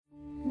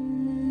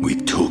We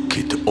took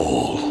it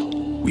all.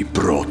 We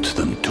brought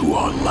them to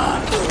our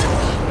land.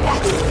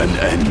 An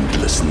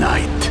endless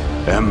night,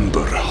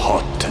 ember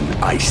hot and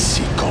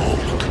icy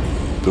cold.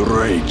 The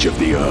rage of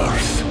the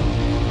earth.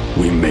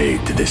 We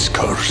made this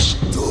curse.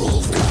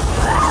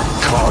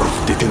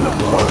 Carved it in the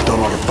blood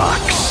on our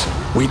backs.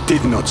 We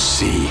did not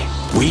see.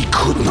 We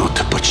could not,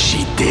 but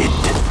she did.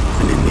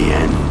 And in the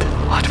end...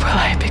 What will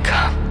I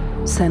become?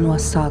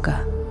 Senua's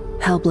Saga.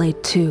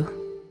 Hellblade 2.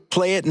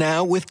 Play it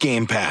now with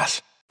Game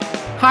Pass.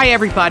 Hi,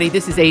 everybody.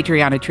 This is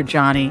Adriana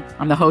Trajani.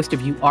 I'm the host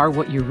of You Are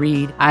What You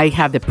Read. I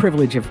have the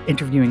privilege of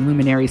interviewing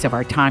luminaries of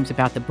our times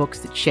about the books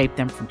that shaped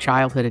them from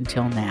childhood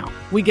until now.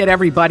 We get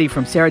everybody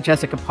from Sarah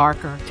Jessica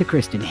Parker to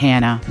Kristen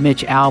Hanna,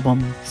 Mitch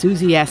Albom,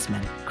 Susie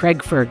Essman,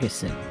 Craig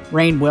Ferguson,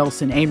 Rainn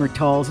Wilson, Amor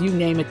Tolls, you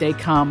name it, they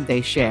come,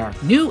 they share.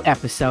 New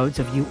episodes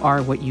of You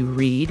Are What You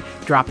Read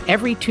drop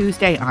every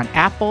Tuesday on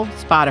Apple,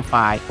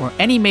 Spotify, or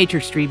any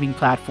major streaming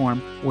platform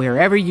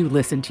wherever you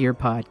listen to your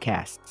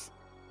podcasts.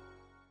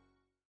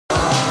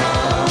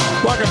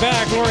 Welcome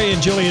back, Lori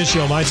and Julia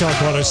Show, My Talk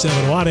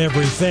 107.1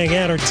 Everything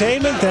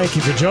Entertainment. Thank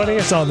you for joining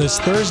us on this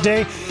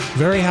Thursday.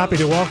 Very happy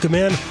to welcome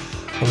in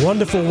a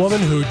wonderful woman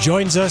who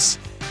joins us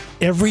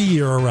every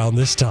year around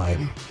this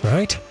time,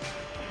 right?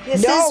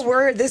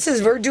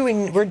 We're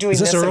doing Is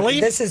this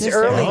early? This is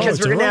early because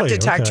we're going to have to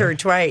talk to her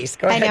twice.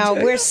 Go ahead, I know.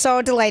 Julia. We're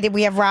so delighted.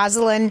 We have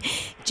Rosalind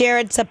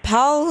Jared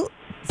Sepulveda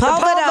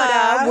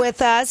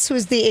with us,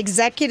 who's the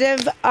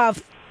executive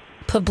of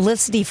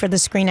publicity for the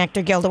Screen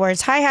Actor Guild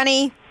Awards. Hi,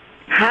 honey.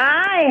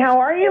 Hi, how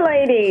are you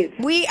ladies?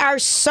 We are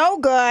so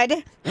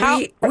good.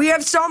 We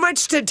have so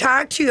much to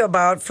talk to you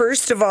about.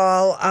 First of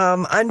all,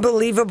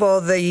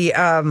 unbelievable,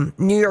 the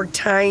New York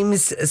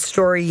Times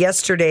story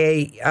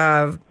yesterday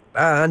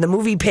on the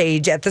movie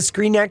page at the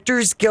Screen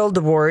Actors Guild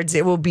Awards.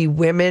 It will be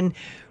women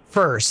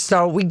first.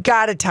 So we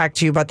got to talk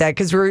to you about that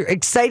because we're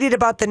excited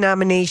about the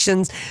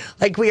nominations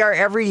like we are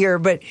every year.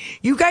 But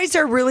you guys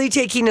are really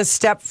taking a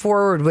step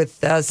forward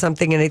with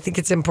something, and I think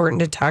it's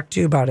important to talk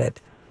to you about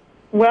it.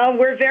 Well,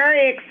 we're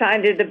very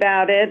excited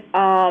about it.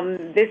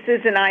 This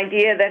is an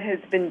idea that has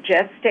been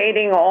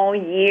gestating all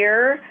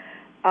year.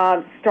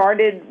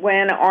 Started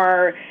when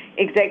our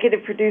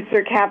executive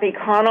producer, Kathy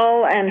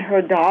Connell, and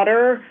her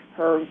daughter,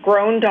 her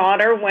grown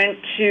daughter, went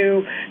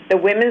to the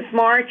Women's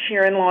March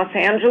here in Los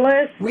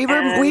Angeles.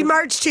 We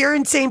marched here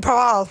in St.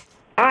 Paul.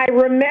 I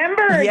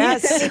remember.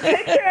 Yes. You sent me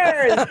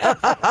pictures.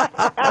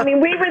 I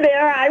mean, we were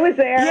there. I was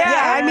there.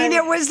 Yeah, I mean,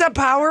 it was a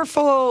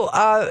powerful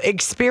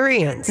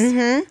experience.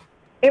 Mm-hmm.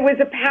 It was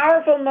a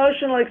powerful,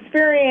 emotional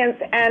experience,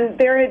 and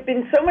there had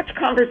been so much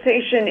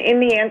conversation in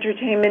the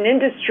entertainment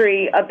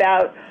industry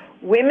about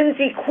women's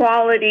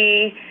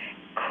equality,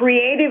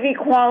 creative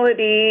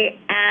equality,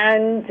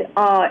 and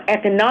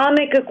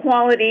economic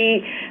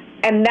equality,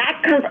 and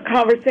that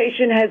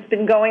conversation has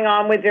been going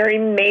on with very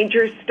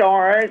major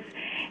stars.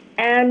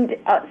 And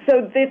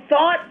so the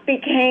thought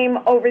became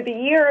over the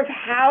year of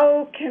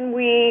how can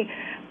we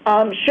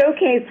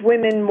showcase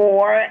women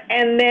more,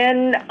 and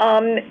then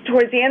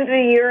towards the end of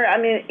the year, I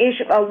mean,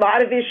 a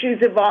lot of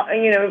issues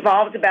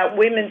evolved about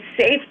women's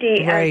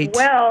safety as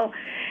well.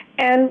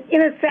 And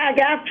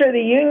SAG-AFTRA,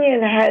 the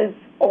union, has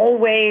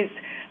always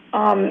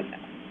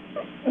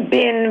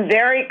been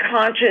very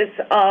conscious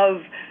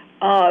of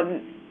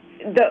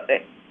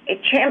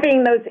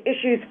championing those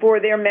issues for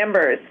their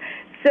members.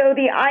 So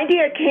the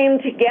idea came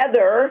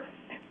together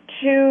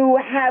to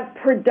have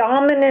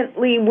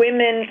predominantly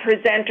women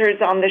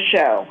presenters on the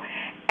show.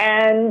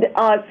 And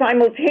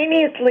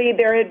simultaneously,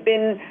 there had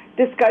been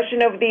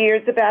discussion over the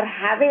years about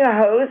having a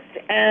host,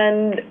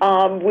 and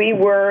we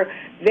were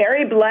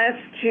very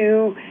blessed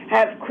to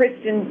have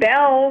Kristen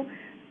Bell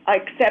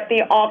accept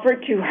the offer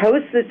to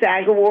host the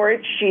SAG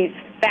Awards. She's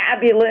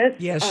fabulous.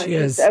 Yes, she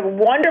is. She's a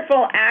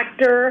wonderful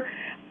actor.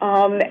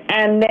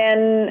 And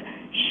then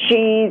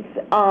she's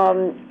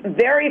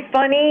very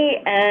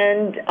funny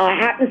and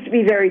happens to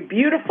be very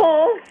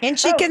beautiful. And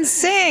she can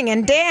sing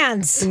and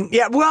dance.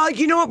 Yeah, well,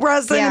 you know what,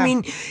 Rosalind? Yeah. I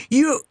mean,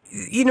 you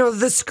know,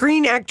 the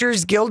Screen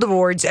Actors Guild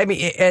Awards, I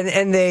mean,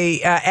 and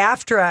the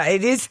AFTRA,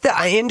 it is the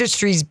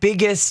industry's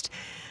biggest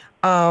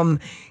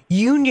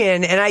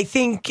union. And I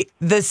think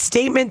the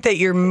statement that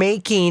you're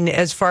making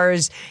as far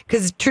as,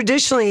 because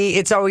traditionally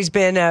it's always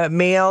been a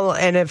male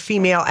and a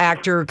female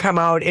actor come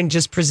out and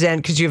just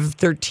present because you have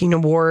 13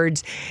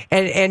 awards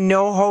and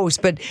no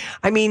host. But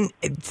I mean,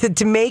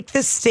 to make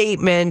the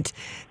statement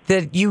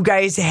that you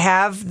guys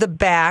have the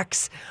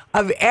backs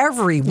of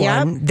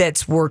everyone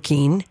that's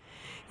working,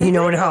 in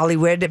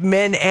Hollywood,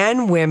 men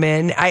and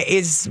women,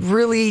 is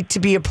really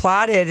to be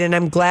applauded. And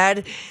I'm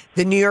glad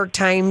the New York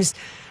Times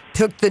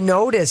took the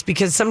notice,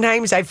 because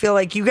sometimes I feel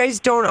like you guys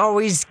don't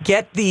always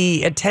get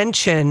the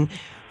attention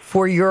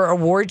for your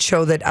award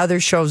show that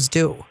other shows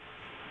do.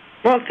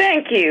 Well,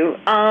 thank you.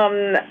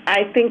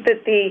 I think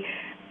that the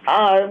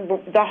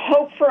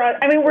hope for us,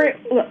 I mean,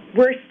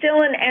 we're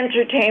still an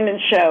entertainment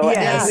show.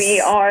 Yes. And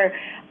we are,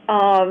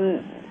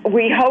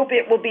 we hope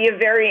it will be a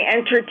very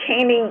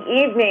entertaining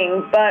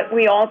evening, but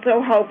we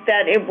also hope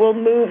that it will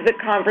move the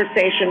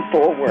conversation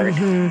forward.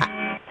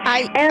 Mm-hmm.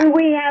 And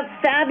we have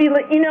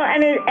fabulous,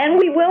 and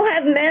we will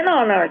have men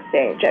on our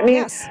stage. I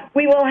mean,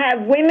 we will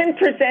have women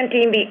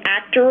presenting the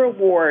actor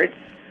awards.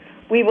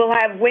 We will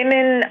have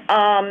women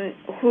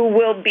who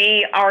will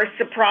be our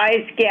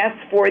surprise guests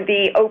for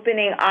the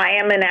opening I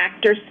Am an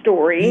Actor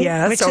story.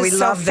 Yeah, which so is we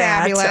love so that.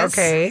 fabulous.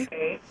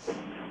 Okay.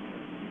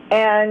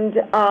 And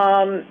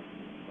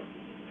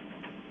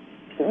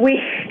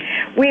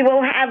we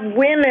will have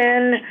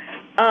women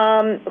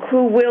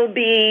who will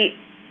be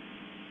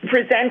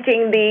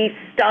presenting the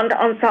Stunt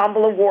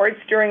Ensemble Awards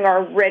during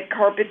our red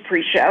carpet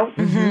pre-show.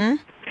 Mm-hmm.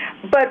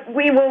 But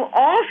we will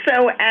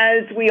also,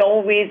 as we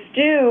always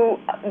do,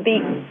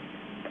 the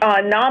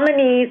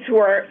nominees who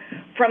are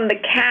from the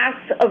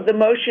cast of the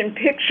motion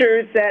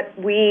pictures that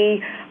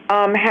we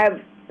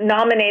have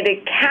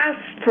nominated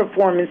cast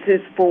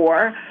performances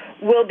for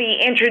will be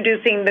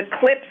introducing the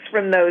clips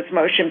from those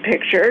motion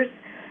pictures.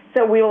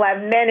 So we will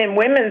have men and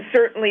women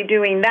certainly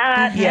doing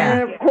that. Yeah.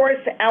 And, of course,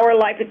 our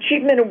Life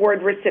Achievement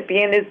Award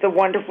recipient is the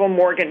wonderful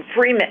Morgan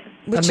Freeman.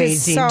 Which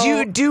Amazing. Is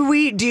so, Do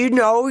you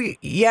know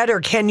yet, or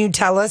can you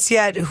tell us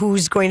yet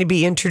who's going to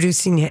be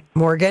introducing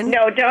Morgan?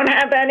 No, don't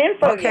have that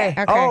info Okay.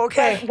 yet. Oh,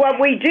 okay. But what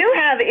we do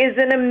have is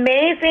an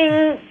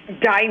amazing,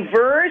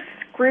 diverse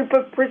group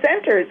of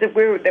presenters that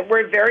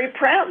we're very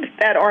proud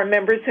that our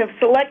members have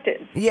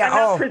selected. Yeah,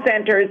 Not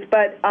presenters,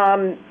 but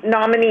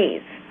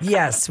nominees.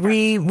 Yes,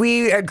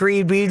 we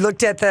agreed. We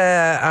looked at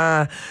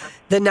the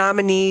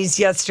nominees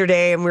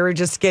yesterday, and we were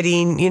just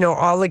getting,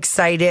 all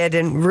excited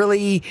and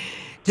really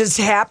just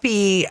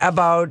happy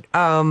about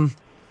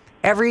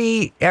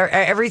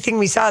everything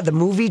we saw. The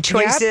movie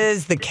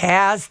choices, the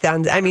cast,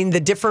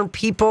 the different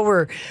people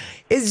were.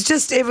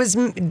 It was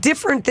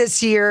different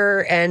this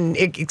year and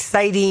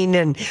exciting,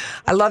 and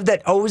I love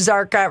that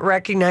Ozark got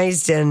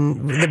recognized,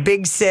 and The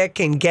Big Sick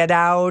and Get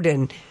Out,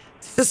 and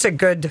it's just a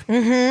good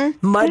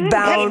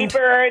Mudbound. Lady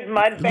Bird,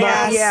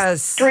 Mudbound.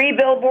 Yes. 3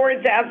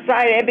 billboards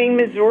outside Ebbing,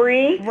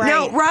 Missouri. Right.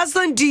 Now,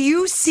 Rosalind, do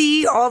you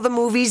see all the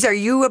movies? Are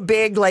you a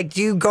big,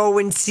 do you go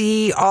and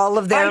see all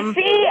of them? I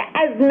see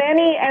as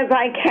many as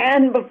I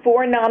can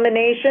before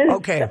nominations.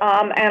 Okay.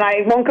 And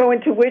I won't go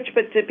into which,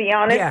 but to be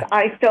honest, Yeah.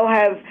 I still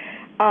have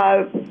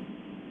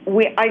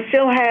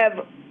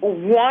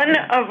one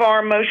of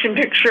our motion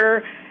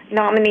picture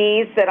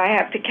nominees that I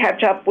have to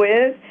catch up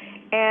with.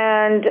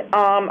 And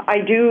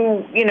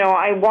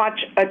I watch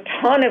a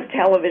ton of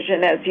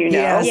television, as you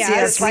know.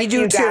 Yes, like we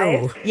do you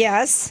guys. too.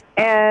 yes.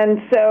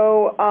 And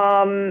so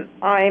I'm,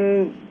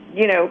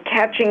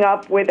 catching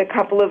up with a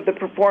couple of the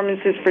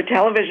performances for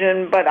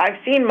television, but I've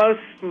seen most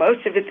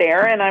of it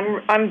there, and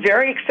I'm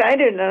very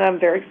excited, and I'm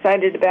very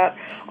excited about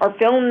our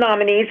film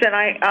nominees and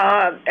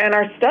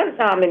our stunt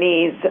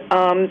nominees.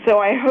 So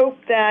I hope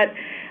that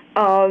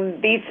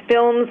these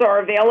films are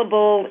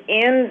available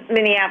in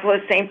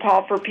Minneapolis, St.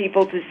 Paul for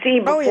people to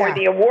see before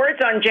the awards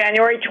on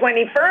January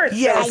 21st.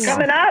 Yes. So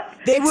coming up.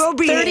 They will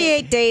be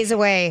 38 days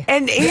away.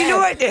 And you know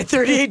what?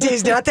 38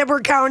 days, not that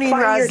we're counting,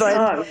 Find your Rosalind.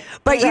 tongue.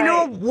 But you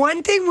know, Right.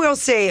 one thing we'll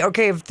say,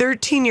 okay, of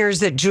 13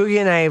 years that Julia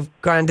and I have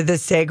gone to the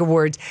SAG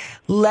Awards,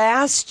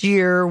 last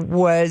year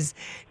was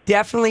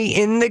definitely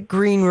in the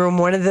green room.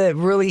 One of the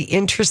really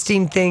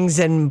interesting things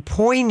and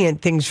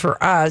poignant things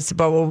for us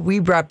about what we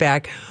brought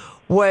back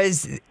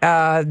was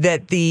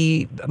that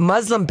the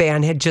Muslim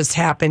ban had just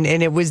happened,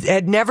 and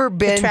had never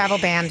been The travel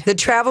ban. The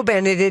travel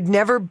ban. It had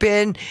never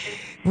been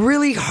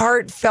really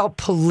heartfelt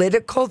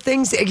political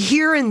things.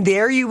 Here and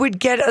there, you would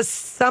get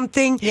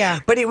something.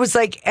 Yeah. But it was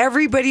like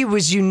everybody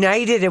was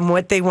united in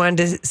what they wanted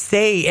to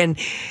say, and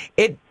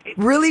it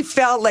really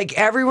felt like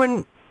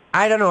everyone.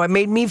 I don't know. It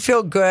made me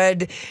feel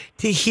good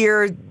to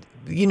hear.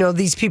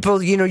 These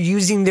people,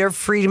 using their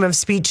freedom of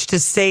speech to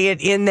say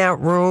it in that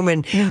room.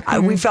 And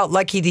we felt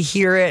lucky to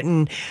hear it.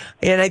 And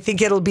I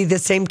think it'll be the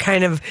same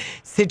kind of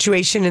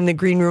situation in the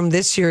green room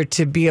this year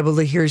to be able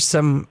to hear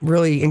some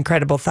really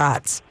incredible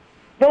thoughts.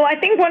 Well, I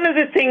think one of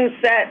the things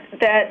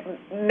that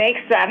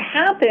makes that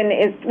happen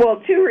is,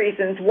 two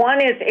reasons. One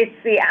is it's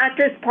the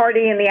actors'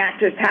 party in the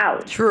actors'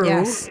 house. True.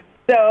 Yes.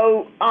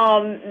 So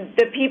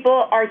the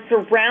people are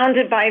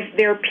surrounded by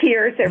their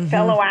peers, their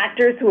fellow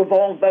actors who have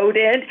all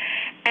voted,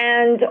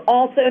 and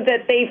also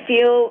that they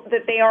feel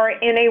that they are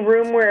in a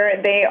room where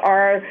they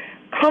are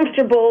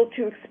comfortable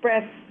to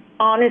express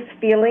honest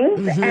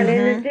feelings. And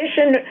in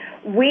addition,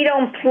 we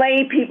don't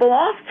play people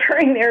off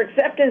during their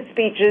acceptance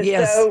speeches.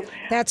 Yes. So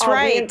That's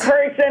right. we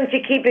encourage them to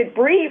keep it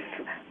brief,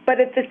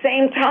 but at the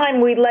same time,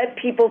 we let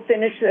people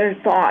finish their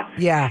thoughts.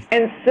 Yeah.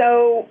 And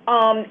so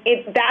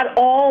that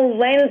all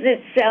lends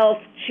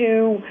itself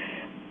to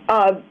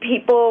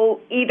people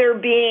either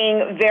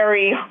being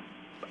very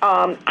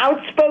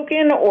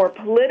outspoken or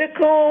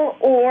political,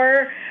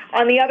 or,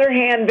 on the other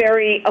hand,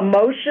 very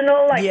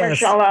emotional, like Yes.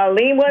 Mahershala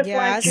Ali was Yes,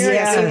 last year,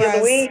 yes, and yes.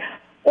 Louis,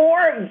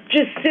 or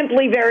just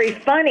simply very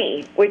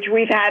funny, which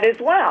we've had as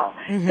well.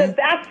 So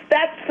that's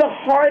the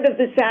heart of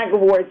the SAG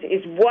Awards,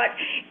 is what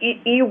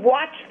you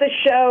watch the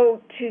show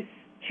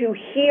to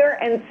hear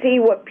and see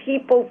what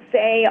people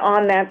say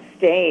on that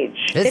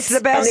stage. It's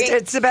the best.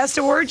 It's the best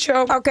award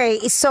show. Okay,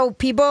 so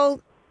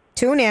people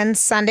Tune in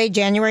Sunday,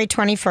 January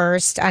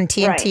 21st on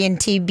TNT and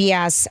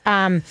TBS.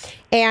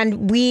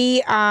 And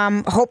we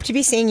hope to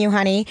be seeing you,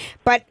 honey.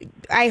 But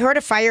I heard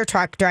a fire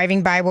truck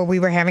driving by while we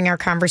were having our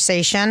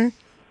conversation.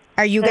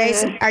 Are you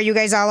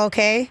guys all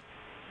okay?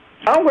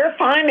 Oh, we're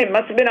fine. It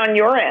must have been on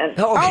your end.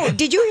 Oh,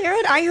 did you hear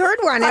it? I heard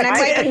one. And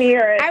I didn't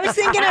hear it. I was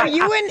thinking, are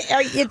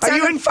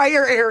you in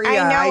fire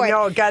area? I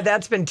know. God,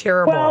 that's been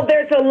terrible. Well,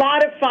 there's a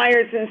lot of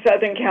fires in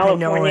Southern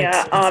California.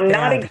 It's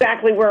not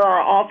exactly where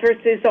our office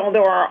is,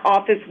 although our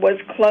office was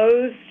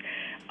closed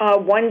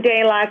one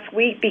day last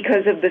week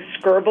because of the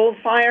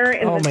Skirball fire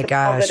in the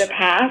Sepulveda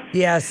Pass.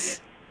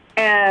 Yes.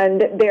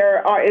 And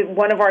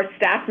one of our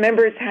staff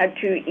members had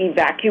to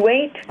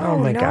evacuate. Oh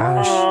my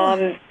gosh!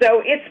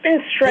 So it's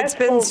been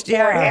stressful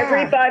for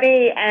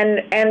everybody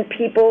and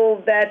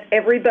people that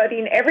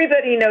everybody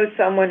knows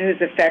someone who's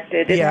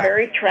affected. It's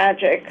very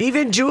tragic.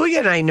 Even Julia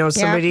and I know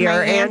somebody.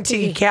 Our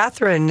auntie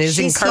Catherine is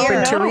in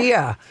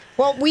Carpinteria.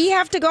 Well, we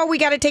have to go. We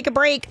got to take a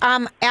break.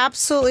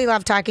 Absolutely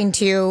love talking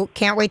to you.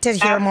 Can't wait to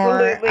hear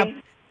more.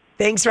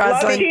 Thanks,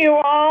 Rosalind. Love to you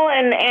all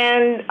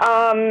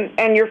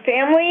and your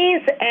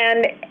families,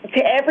 and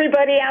to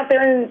everybody out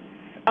there in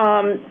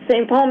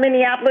St. Paul,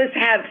 Minneapolis.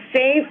 Have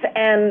safe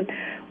and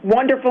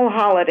wonderful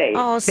holidays.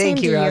 Oh,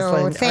 thank you,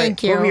 Rosalind.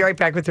 Thank you. We'll be right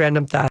back with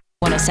Random Thought.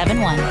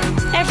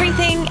 107.1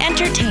 Everything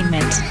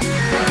Entertainment.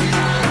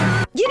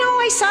 You know,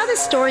 I saw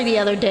this story the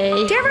other day.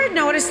 Did you ever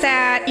notice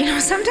that? You know,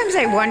 sometimes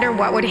I wonder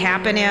what would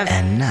happen if...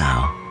 And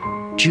now,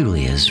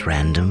 Julia's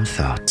Random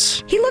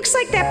Thoughts. He looks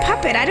like that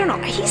puppet. I don't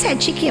know. He's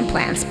had cheeky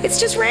implants. It's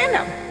just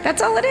random.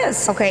 That's all it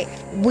is. Okay,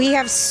 we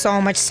have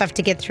so much stuff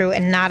to get through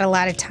and not a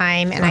lot of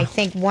time. And I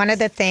think one of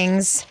the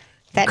things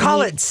that...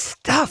 Call it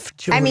stuff,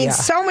 Julia. I mean,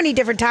 so many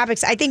different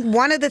topics. I think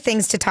one of the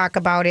things to talk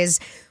about is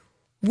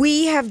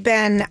we have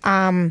been...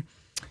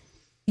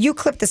 you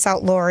clipped this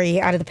out,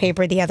 Lori, out of the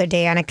paper the other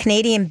day. On a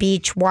Canadian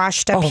beach,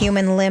 washed up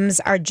human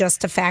limbs are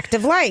just a fact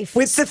of life.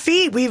 With the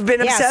feet. We've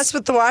been obsessed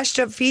with the washed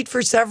up feet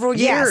for several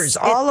years.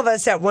 All of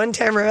us at one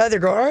time or other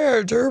go,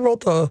 I hear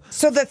about the...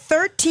 So the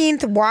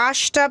 13th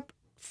washed up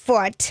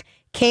foot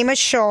came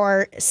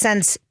ashore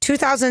since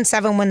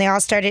 2007 when they all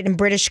started in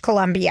British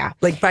Columbia.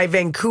 Like by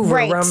Vancouver,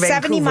 right, around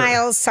 70 Vancouver.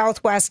 miles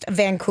southwest of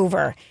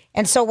Vancouver.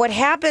 And so what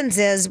happens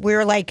is we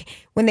were like,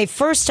 when they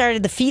first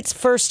started, the feet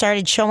first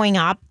started showing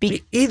up.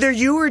 Either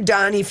you or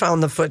Donnie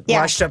found the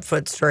washed up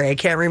foot story. I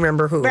can't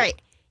remember who. Right.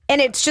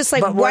 And it's just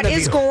like, what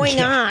is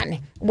going on?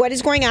 What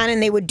is going on?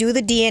 And they would do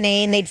the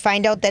DNA and they'd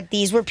find out that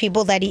these were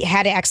people that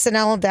had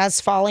accidental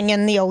deaths falling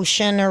in the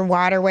ocean or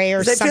waterway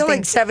or something. I feel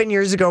like 7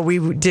 years ago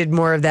we did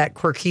more of that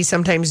quirky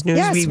sometimes news.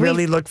 Yes, we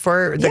really look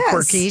for the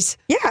quirkies.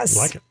 Yes.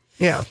 I like it.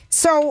 Yeah.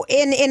 So,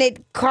 and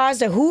it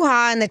caused a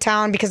hoo-ha in the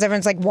town because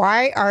everyone's like,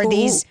 why are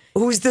these...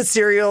 Who's the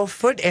serial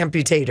foot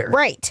amputator?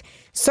 Right.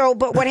 So,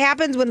 but what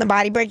happens when the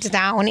body breaks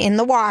down in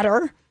the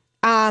water,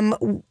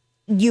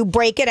 you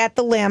break it at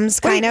the limbs,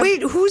 kind of.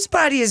 Wait, whose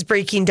body is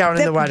breaking down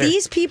in the water?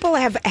 These people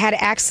have had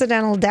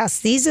accidental deaths.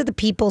 These are the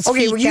people's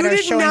feet well, you that are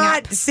did showing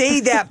not up. say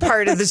that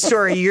part of the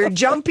story. You're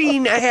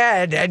jumping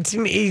ahead. To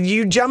me,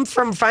 you jump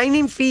from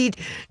finding feet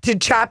to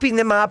chopping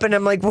them up, and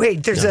I'm like,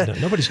 wait,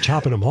 nobody's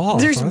chopping them off.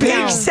 There's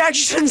big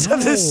sections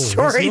of the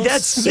story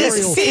that's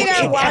missing.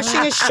 Feet are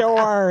washing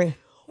ashore.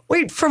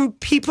 Wait, from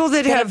people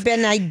that have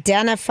been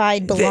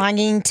identified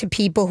belonging to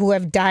people who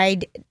have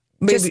died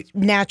just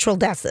natural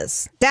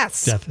deaths.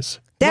 Deaths.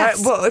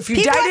 Well, if you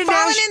people died have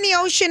fallen in the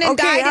ocean and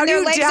died, and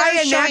their legs are showing up. How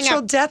do you die a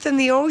natural death in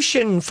the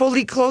ocean,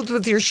 fully clothed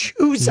with your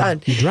shoes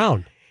on? You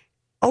drown.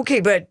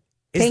 Okay, but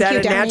is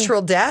that a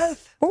natural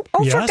death? Oh,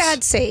 yes. For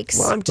God's sakes.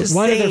 Well, I'm just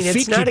saying,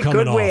 it's not a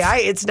good way.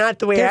 It's not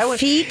the way I would. Their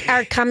feet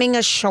are coming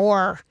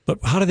ashore. But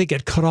how do they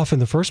get cut off in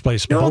the first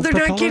place? No, Both they're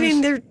propellers? not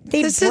getting their...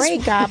 They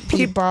break up,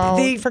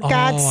 people. For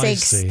God's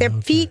sakes. Their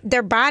feet,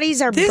 their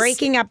bodies are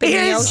breaking up in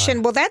the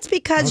ocean. Well, that's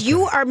because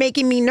you are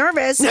making me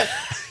nervous.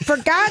 For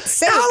God's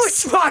sakes. No,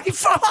 it's my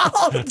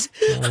fault.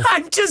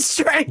 I'm just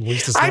trying.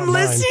 I'm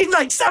listening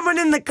like someone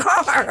in the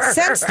car.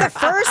 Since the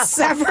first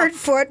severed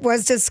foot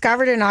was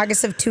discovered in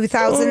August of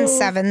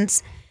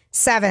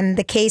 2007,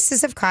 the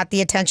cases have caught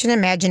the attention and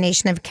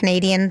imagination of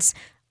Canadians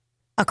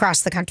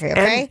across the country,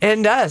 okay?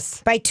 And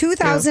us. By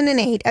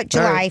 2008,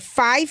 July,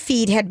 5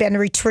 feet had been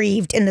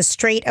retrieved in the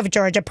Strait of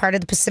Georgia, part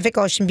of the Pacific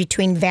Ocean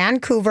between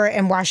Vancouver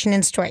and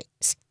Washington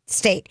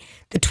State.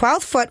 The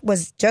 12th foot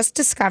was just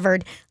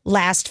discovered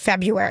last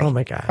February. Oh,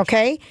 my gosh.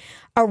 Okay?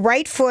 A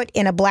right foot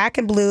in a black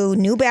and blue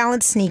New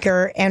Balance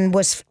sneaker, and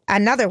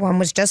another one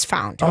was just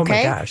found,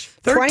 okay? Oh, my gosh.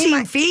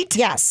 13 feet?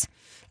 Yes.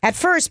 At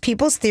first,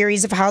 people's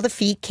theories of how the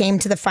feet came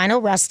to the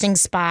final resting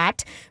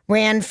spot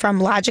ran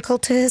from logical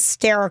to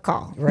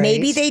hysterical. Right.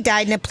 Maybe they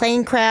died in a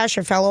plane crash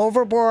or fell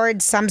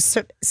overboard. Some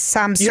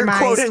surmise. Your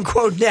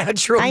quote-unquote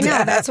natural I know,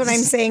 deaths. that's what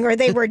I'm saying. Or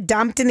they were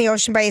dumped in the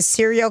ocean by a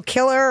serial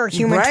killer or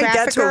human traffickers.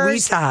 That's what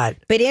we thought.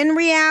 But in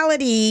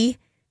reality,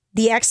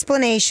 the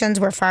explanations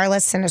were far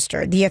less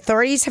sinister. The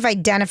authorities have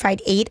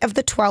identified 8 of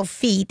the 12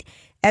 feet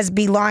as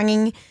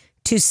belonging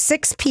to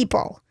 6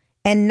 people,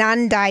 and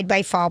none died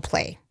by foul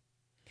play.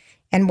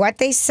 And what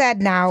they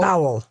said now...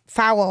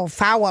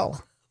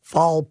 Foul.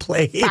 fall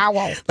play.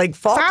 Foul. Like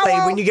fall Foul. play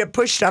when you get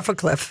pushed off a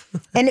cliff.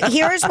 And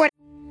here's what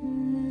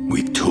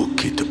We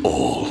took it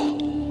all.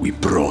 We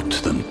brought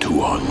them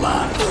to our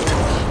land.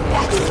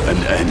 An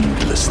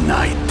endless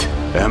night,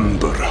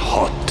 ember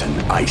hot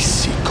and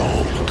icy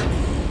cold.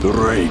 The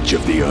rage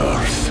of the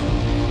earth.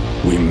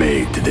 We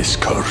made this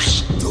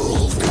curse.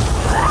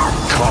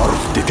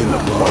 Carved it in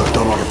the blood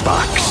on our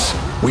backs.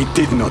 We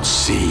did not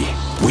see.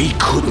 We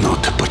could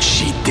not, but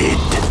she did.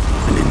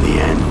 And in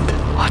the end,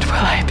 What will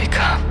I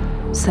become?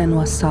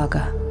 Senwa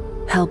Saga.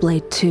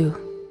 Hellblade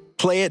 2.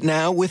 Play it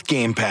now with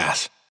Game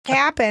Pass.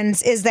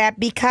 happens is that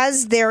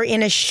because they're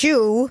in a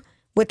shoe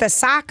with a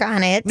sock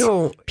on it,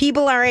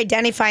 people are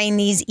identifying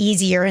these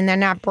easier and they're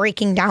not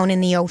breaking down in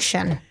the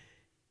ocean.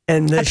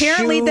 And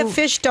apparently the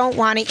fish don't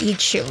want to eat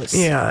shoes.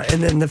 Yeah,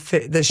 and then the shoe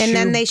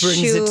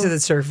brings it to the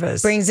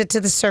surface. Brings it to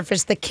the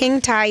surface. The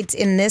king tides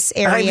in this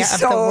area of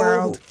the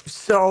world.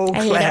 So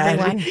I glad hate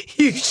everyone.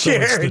 you So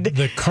shared. it's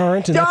the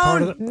current in that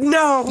part of the...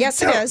 No.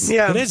 Yes, it is.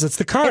 Yeah. It is. It's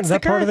the current It's in the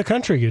that part of current. the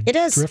country. You It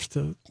is. drift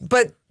the...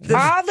 But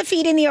all the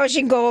feet in the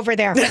ocean go over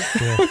there.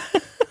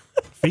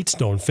 Feet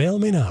don't fail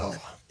me now.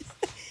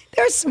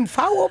 There's some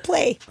foul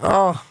play.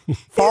 Oh,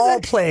 fall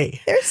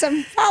play. There's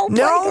some foul play.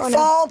 No going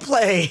fall on.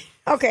 play.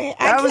 Okay.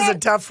 That was a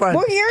tough one.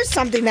 Well, here's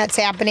something that's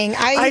happening.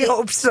 I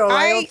hope so.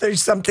 I hope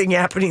there's something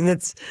happening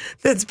that's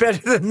better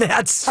than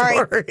that story.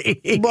 All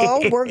right.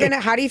 Well, we're gonna.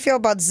 How do you feel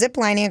about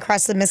ziplining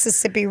across the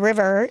Mississippi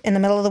River in the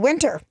middle of the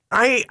winter?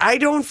 I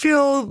don't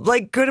feel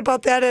like good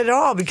about that at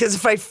all because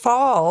if I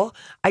fall,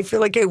 I feel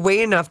like I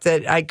weigh enough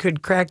that I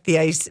could crack the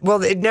ice.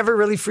 Well, it never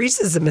really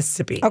freezes the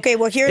Mississippi. Okay.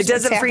 Well, here's it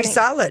doesn't what's freeze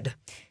happening. solid.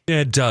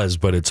 Yeah, it does,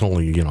 but it's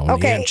only, an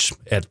Okay. inch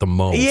at the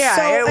most. Yeah,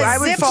 So I a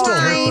would zip fall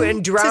line through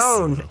and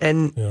drown,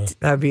 and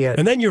that'd be it.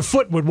 And then your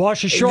foot would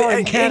wash ashore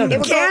in Canada. It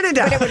would go,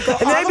 but it would go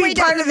And all that'd the be way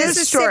down part to of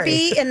this story.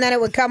 Mississippi, and then it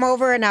would come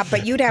over and up.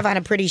 But you'd have on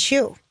a pretty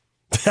shoe.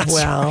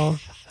 Well,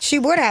 She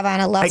would have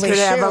on a I lovely could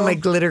shoe. have on my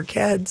glitter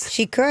Keds.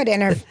 She could,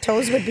 and her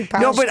toes would be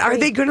polished. No, but are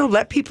great. they going to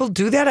let people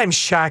do that? I'm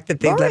shocked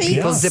that they let Lori.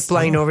 people Yes. zip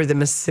line over the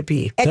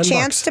Mississippi. A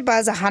chance to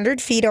buzz 100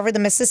 feet over the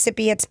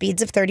Mississippi at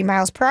speeds of 30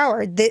 miles per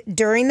hour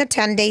during the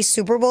 10-day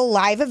Super Bowl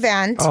live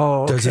event.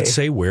 Oh, Does it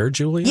say where,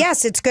 Julia?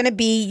 Yes, it's going to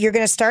be, you're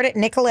going to start at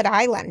Nicollet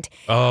Island.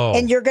 Oh.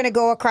 And you're going to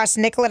go across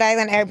Nicollet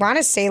Island. I want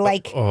to say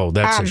like... Oh,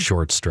 that's a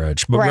short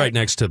stretch. But right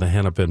next to the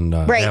Hennepin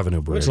Right.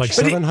 Avenue Bridge. It's like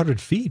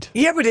 700 feet.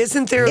 Yeah, but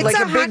isn't there It's like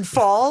a a big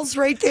falls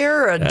right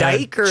there, or a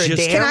dike or a just-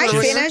 dam? Can I or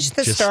whatever? finish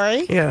the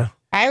story? Yeah.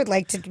 I would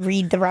like to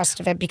read the rest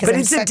of it because But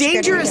I'm it's a such good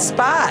dangerous reader.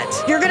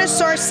 spot. You're going to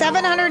soar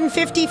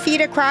 750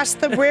 feet across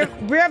the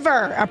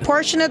river. A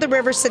portion of the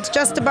river sits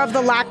just above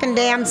the lock and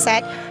dam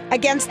set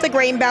against the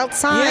grain belt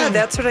sign. Yeah,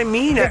 that's what I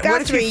mean. The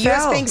What if Guthrie, you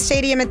U.S. fell? Bank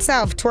Stadium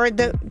itself, toward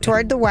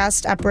the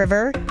west,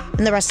 upriver,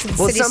 and the rest of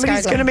the Well, city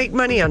somebody's going to skyline. make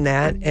money on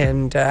that,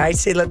 and I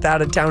say let the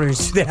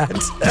out-of-towners do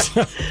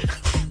that.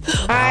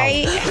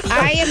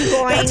 I am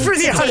going That's for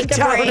the to take a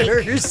break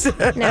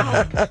out-of-towners.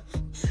 now.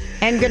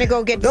 I'm going to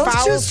go get Those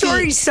foul two feet.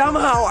 stories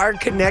somehow are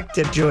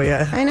connected,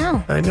 Julia. I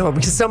know. I know,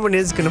 because someone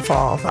is going to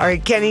fall. All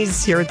right,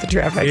 Kenny's here at the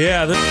traffic.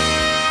 Yeah.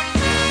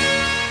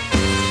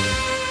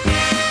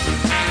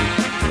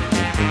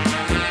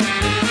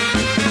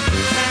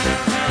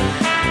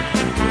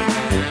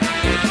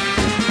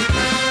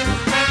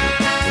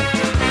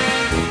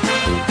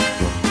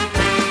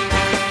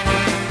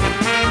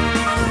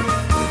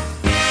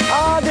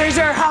 Oh, there's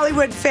our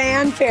Hollywood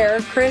fanfare.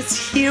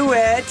 Chris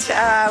Hewitt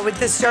with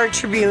the Star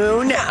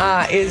Tribune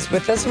is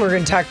with us, and we're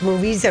going to talk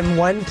movies and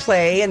one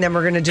play, and then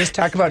we're going to just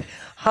talk about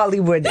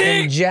Hollywood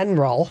in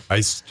general. I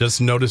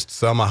just noticed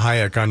Selma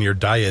Hayek on your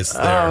dais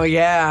there. Oh,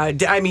 yeah.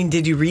 I mean,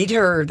 did you read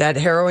that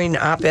harrowing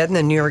op-ed in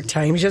the New York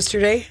Times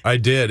yesterday? I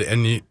did.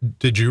 And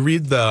did you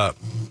read the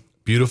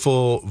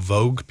beautiful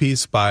Vogue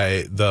piece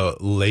by the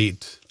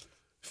late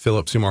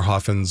Philip Seymour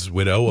Hoffman's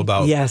widow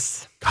about...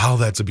 Yes. Oh,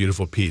 that's a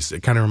beautiful piece.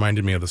 It kind of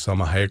reminded me of the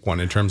Selma Hayek one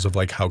in terms of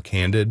like how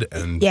candid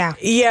and... Yeah.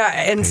 Yeah,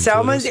 and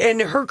Selma's,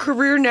 and her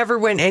career never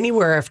went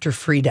anywhere after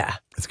Frida.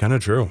 It's kind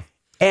of true.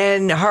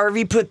 And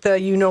Harvey put the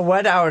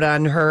you-know-what out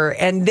on her,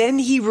 and then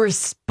he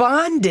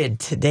responded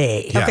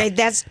today. Yeah. Okay,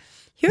 that's...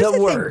 Here's The the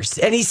thing. worst.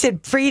 And he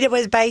said Frida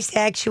was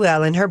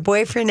bisexual, and her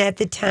boyfriend at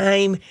the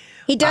time...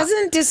 He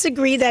doesn't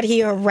disagree that he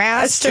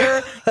harassed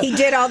her. He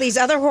did all these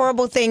other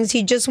horrible things.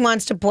 He just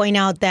wants to point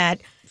out that...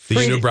 The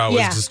unibrow was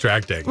Yeah.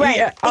 distracting. Right,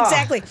 Yeah.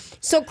 exactly.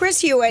 So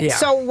Chris Hewitt, Yeah.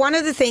 so one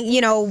of the things,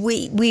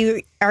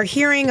 we are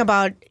hearing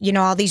about,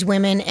 all these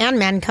women and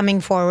men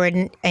coming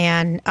forward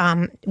and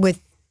with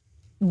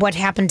what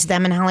happened to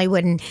them in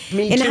Hollywood. And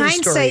Me in Too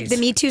hindsight, stories. the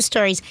Me Too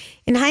stories,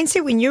 in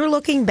hindsight, when you're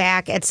looking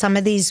back at some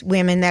of these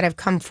women that have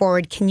come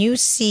forward, can you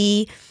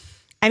see...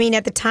 I mean,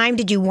 at the time,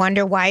 did you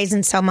wonder why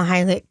isn't Selma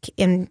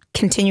Hayek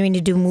continuing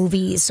to do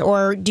movies,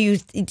 or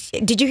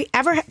did you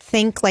ever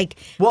think like?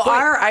 Well,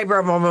 our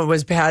eyebrow moment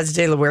was Paz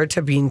de la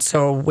Huerta being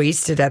so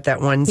wasted at that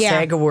one Yeah.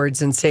 SAG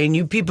Awards and saying,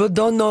 "You people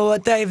don't know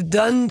what I've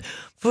done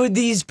for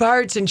these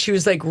parts," and she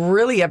was like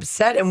really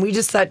upset, and we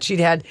just thought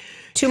she'd had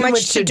too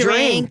much to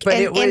drink, but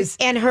and, it was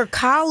and her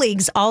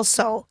colleagues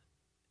also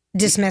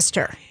dismissed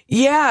her.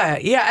 yeah.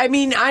 I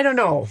mean, I don't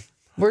know.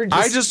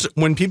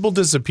 When people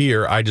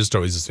disappear, I just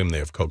always assume they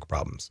have coke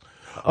problems.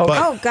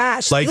 Oh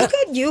gosh! like, Look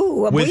at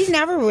you. We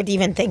never would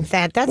even think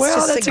that. That's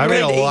just I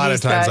mean, a lot of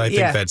times I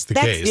think that's the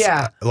case.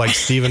 Yeah. Like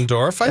Steven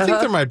Dorff, I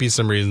think there might be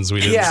some reasons we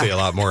didn't see a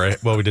lot more.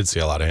 Well, we did see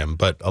a lot of him,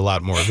 but a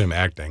lot more of him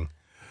acting.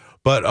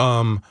 But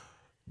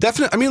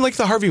definitely, I mean, like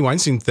the Harvey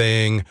Weinstein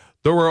thing,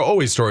 there were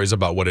always stories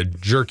about what a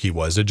jerk he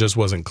was. It just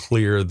wasn't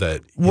clear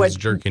that his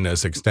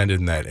jerkiness extended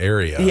in that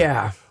area.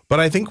 Yeah. But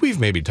I think we've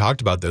maybe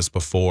talked about this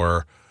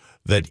before.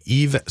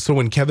 So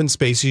when Kevin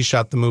Spacey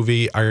shot the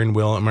movie Iron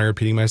Will, am I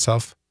repeating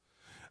myself?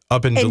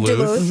 Up in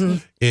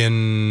Duluth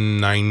in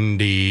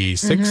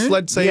 96,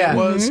 let's say it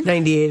was.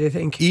 98, I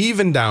think.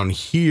 Even down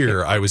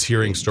here, I was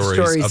hearing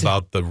stories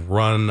about the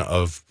run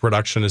of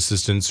production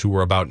assistants who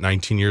were about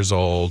 19 years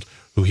old,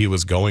 who he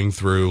was going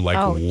through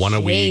one a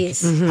week,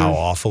 how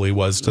awful he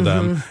was to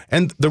them.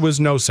 And there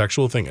was no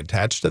sexual thing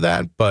attached to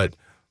that, but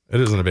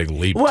it isn't a big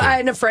leap. Well,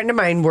 and a friend of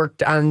mine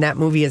worked on that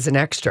movie as an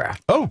extra.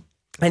 Oh.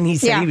 And he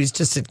said he was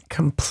just a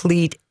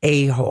complete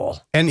a-hole.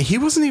 And he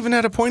wasn't even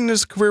at a point in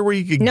his career where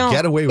he could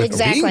get away with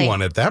being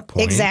one at that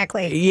point.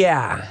 Exactly.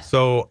 Yeah.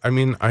 So, I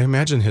mean, I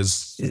imagine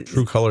his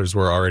true colors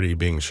were already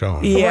being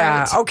shown. Yeah.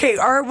 Right. Okay.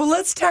 All right. Well,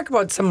 let's talk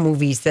about some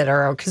movies that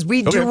are out because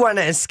we do want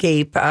to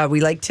escape.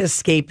 We like to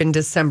escape in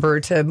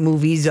December to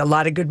movies. A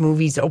lot of good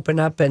movies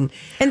open up. And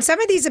some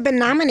of these have been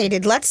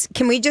nominated.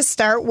 Can we just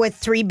start with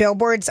 3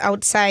 Billboards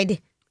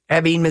Outside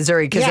Ebbing,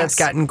 Missouri, because that's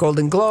gotten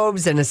Golden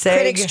Globes and a SAG.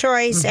 Critics'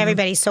 Choice,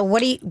 everybody. So what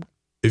do you...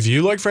 If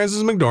you like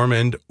Frances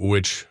McDormand,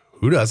 which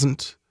who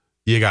doesn't,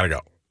 you got to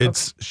go.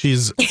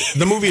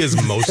 The movie is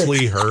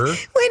mostly her.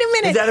 Wait a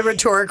minute. Is that a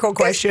rhetorical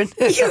question?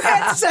 You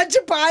had such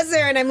a pause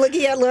there, and I'm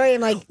looking at Lori, I'm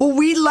like... Well,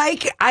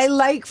 I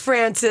like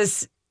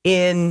Frances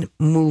in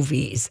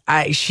movies.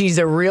 She's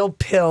a real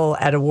pill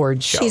at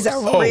award shows. She's a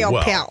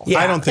real pill. Yeah.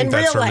 I don't think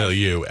that's her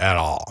milieu at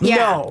all.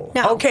 Yeah.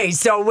 No. Okay,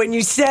 so when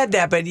you said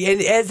that, but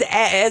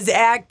as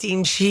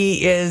acting,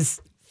 she is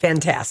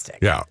fantastic.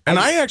 Yeah. And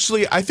I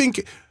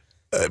think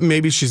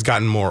maybe she's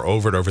gotten more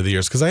over it over the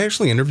years because I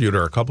actually interviewed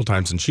her a couple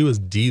times and she was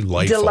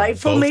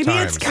delightful. Maybe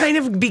times. It's kind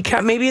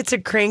of maybe it's a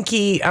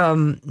cranky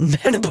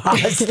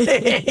menopause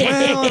thing.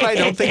 Well, I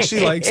don't think she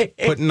likes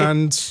putting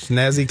on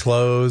snazzy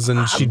clothes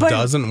and she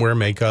doesn't wear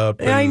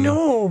makeup. I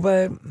know,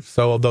 but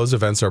so those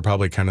events are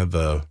probably kind of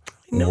the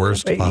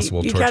worst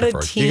possible torture for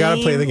her. You got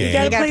to play the game.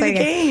 You got to play the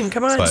game.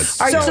 Come on. All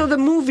right, so the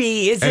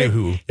movie is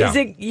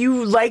it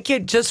you like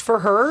it just for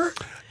her?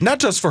 Not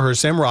just for her.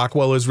 Sam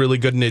Rockwell is really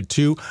good in it,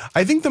 too.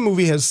 I think the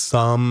movie has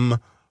some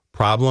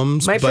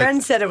problems. My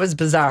friend said it was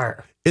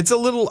bizarre. It's a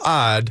little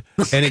odd,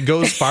 and it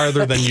goes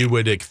farther than you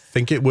would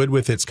think it would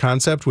with its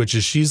concept, which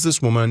is she's this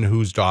woman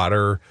whose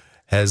daughter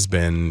has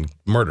been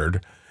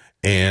murdered,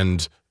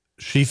 and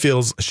she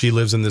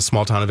lives in this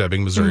small town of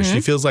Ebbing, Missouri.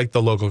 She feels like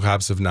the local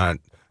cops have not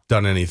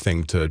done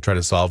anything to try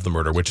to solve the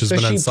murder, which has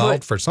been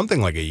unsolved for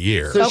something like a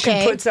year. So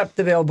she puts up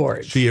the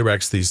billboards. She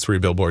erects these 3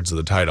 billboards of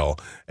the title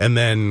and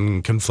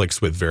then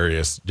conflicts with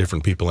various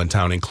different people in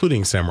town,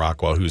 including Sam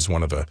Rockwell, who's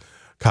one of the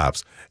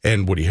cops,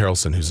 and Woody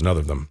Harrelson, who's another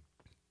of them.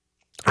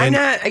 I'm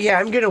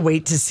going to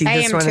wait to see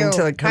this one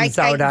until it comes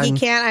out on... You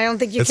can't. I don't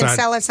think you can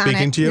sell us on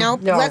it. To you?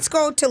 Nope. No. Let's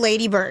go to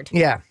Lady Bird.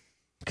 Yeah.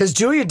 Because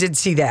Julia did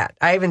see that.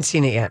 I haven't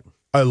seen it yet.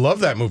 I love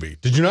that movie.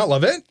 Did you not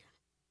love it?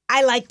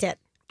 I liked it.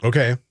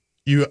 Okay.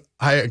 You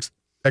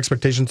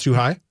expectations too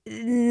high?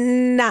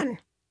 None.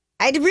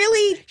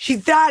 She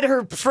thought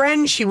her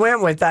friend she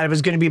went with thought it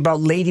was going to be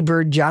about Lady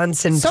Bird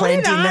Johnson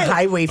planting the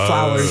highway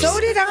flowers. So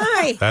did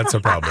I. That's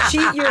a problem.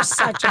 You're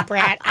such a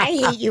brat. I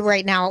hate you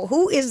right now.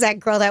 Who is that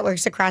girl that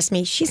works across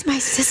me? She's my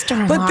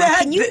sister-in-law.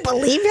 Can you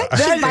believe it?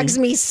 She bugs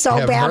me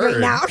so bad right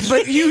now.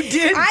 But you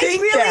did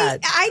think that.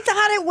 I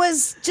thought it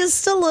was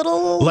just a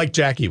little... Like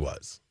Jackie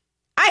was.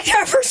 I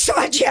never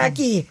saw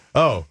Jackie.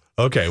 Oh.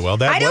 Okay, well,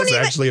 that was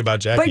actually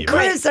about Jackie. But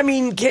Chris, I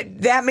mean, can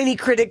that many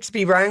critics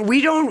be wrong?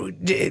 We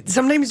don't.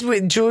 Sometimes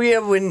with Julia,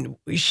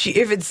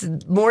 if it's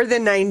more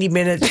than 90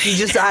 minutes, she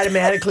just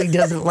automatically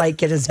doesn't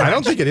like it as much. I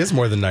don't think it is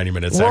more than 90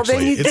 minutes. Well, actually,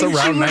 then you it's think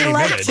around she 90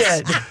 minutes.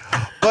 It.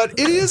 But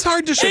it is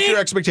hard to shift your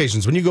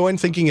expectations when you go in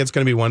thinking it's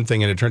going to be one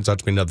thing and it turns out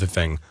to be another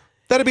thing.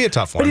 That'd be a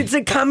tough one. But it's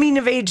a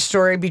coming-of-age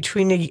story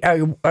between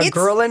a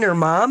girl and her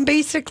mom,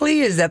 basically.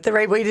 Is that the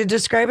right way to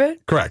describe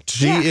it? Correct.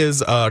 She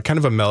is kind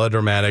of a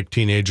melodramatic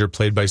teenager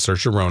played by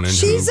Saoirse Ronan.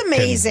 She's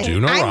amazing. Can do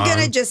no I'm wrong.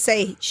 going to just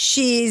say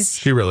She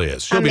really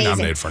is. She'll amazing. be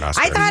nominated for an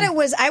Oscar.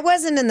 I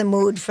wasn't in the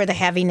mood for the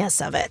heaviness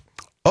of it.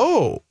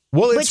 Oh.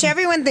 Well, which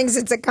everyone thinks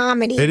it's a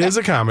comedy. It is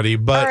a comedy,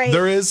 but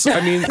there is,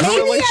 I mean...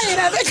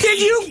 Did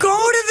you go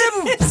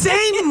to the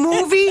same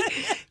movie?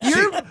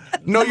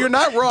 No, you're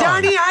not wrong.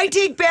 Donnie, I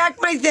take back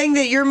my thing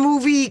that your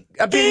movie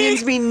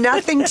opinions mean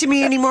nothing to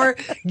me anymore.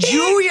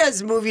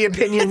 Julia's movie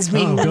opinions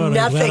mean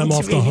nothing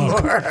to me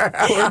anymore.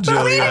 Poor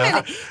Julia. Wait a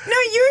minute. No,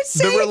 you're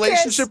saying the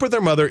relationship with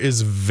her mother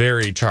is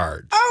very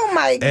charged. Oh,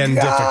 my gosh. And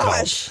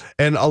difficult.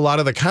 And a lot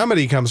of the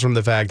comedy comes from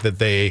the fact that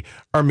they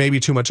are maybe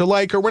too much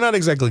alike, or we're not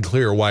exactly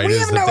clear why it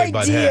is that they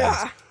butt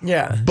heads.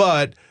 Yeah.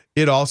 But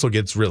it also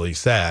gets really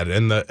sad.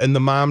 And the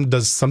mom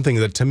does something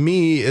that to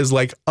me is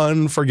like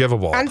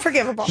unforgivable.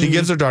 Unforgivable. She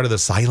gives her daughter the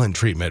silent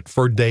treatment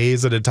for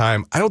days at a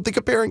time. I don't think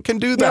a parent can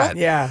do that.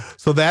 Nope. Yeah.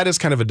 So that is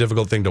kind of a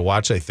difficult thing to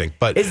watch, I think.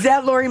 But is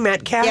that Laurie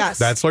Metcalf? Yes.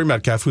 That's Laurie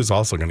Metcalf, who's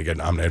also going to get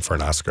nominated for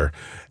an Oscar.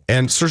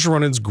 And Saoirse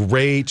Ronan's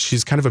great.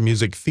 She's kind of a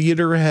music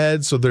theater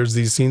head. So there's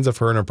these scenes of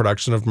her in a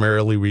production of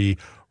Merrily We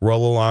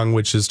Roll Along,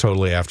 which is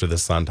totally after the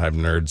Sondheim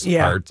Nerds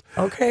part.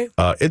 Okay.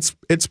 It's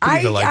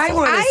pretty delightful.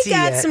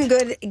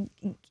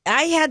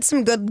 I had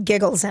some good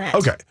giggles in it.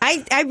 Okay.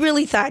 I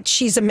really thought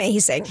she's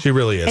amazing. She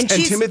really is. And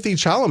Timothée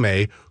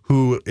Chalamet,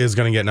 who is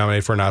going to get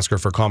nominated for an Oscar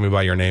for Call Me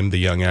By Your Name, the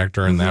young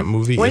actor in that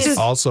movie, is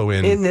also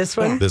in this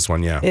one? This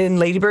one, yeah. In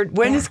Lady Bird.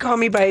 When is Call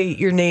Me By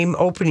Your Name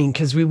opening?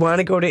 Because we want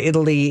to go to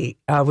Italy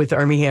with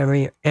Armie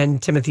Hammer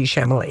and Timothée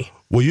Chalamet.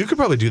 Well, you could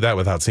probably do that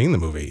without seeing the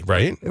movie,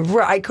 right?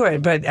 I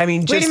could, but I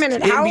mean, just wait a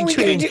minute. How are we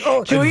going to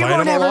do? Julie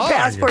won't have her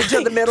passport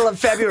till the middle of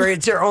February.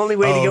 It's her only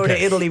way to go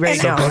to Italy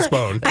right now.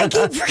 Postpone. I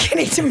keep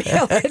forgetting to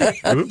mail it.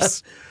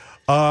 Oops.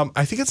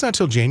 I think it's not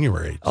till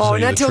January. Oh,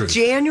 not till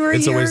January?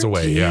 It's a ways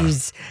away, yeah.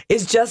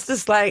 Is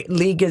Justice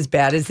League as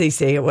bad as they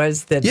say it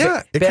was? That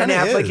yeah, it Ben kinda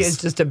Affleck is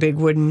just a big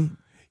wooden...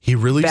 He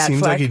really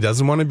seems Batfleck. like he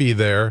doesn't want to be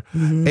there.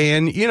 Mm-hmm.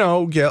 And, you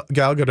know, Gal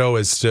Gadot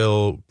is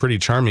still pretty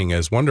charming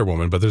as Wonder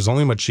Woman, but there's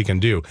only much she can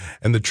do.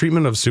 And the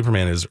treatment of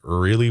Superman is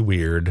really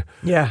weird.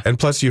 Yeah. And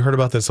plus, you heard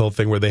about this whole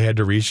thing where they had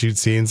to reshoot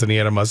scenes and he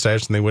had a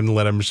mustache and they wouldn't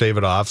let him shave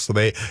it off. So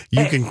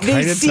you can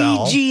kind of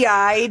tell. They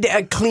CGI'd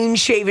a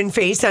clean-shaven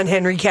face on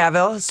Henry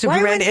Cavill.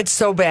 Superman, it's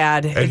so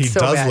bad. And he so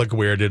does bad. look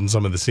weird in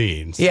some of the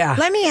scenes. Yeah.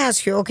 Let me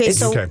ask you. Okay,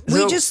 so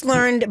we just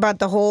learned about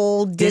the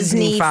whole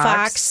Disney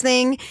Fox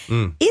thing.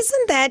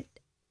 Isn't that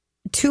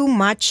too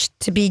much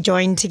to be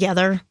joined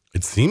together?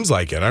 It seems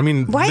like it. I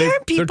mean,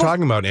 they're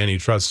talking about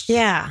antitrust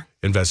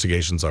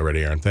investigations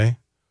already, aren't they?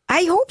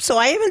 I hope so.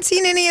 I haven't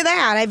seen any of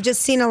that. I've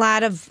just seen a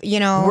lot of,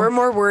 We're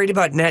more worried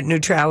about net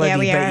neutrality, Yeah,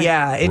 we are. but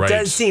yeah, it Right.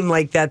 does seem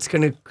like that's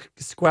going to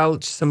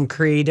squelch some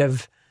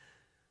creative.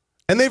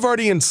 And they've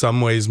already in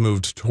some ways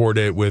moved toward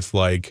it with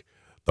like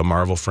the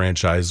Marvel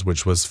franchise,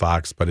 which was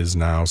Fox, but is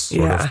now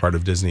sort of part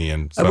of Disney.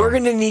 And so. We're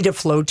going to need a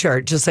flow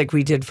chart, just like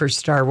we did for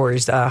Star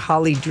Wars.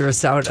 Holly drew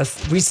us out.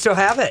 We still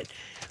have it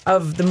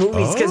of the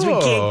movies because we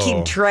can't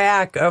keep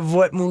track of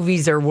what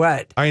movies are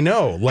what. I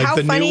know. Like How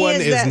the new funny one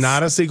is is this?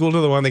 not a sequel to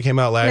the one that came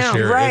out last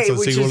year. right, It's a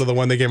which sequel is- to the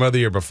one that came out the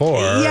year before.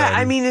 Yeah, and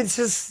I mean, it's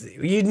just,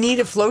 you need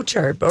a flow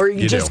chart, or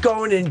you just do.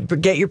 go in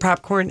and get your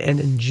popcorn and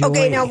enjoy.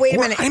 Okay, now wait a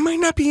Well, minute. I might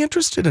not be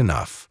interested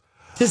enough.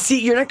 To see,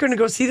 you're not going to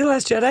go see The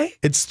Last Jedi?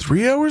 It's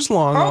 3 hours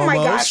long. Oh my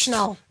almost. gosh,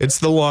 no. It's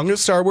the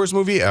longest Star Wars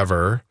movie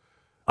ever.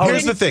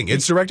 Here's the thing.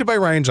 It's directed by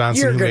Ryan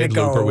Johnson, You're who gonna made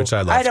go. Looper, which I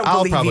love. I don't I'll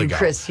believe probably you, go.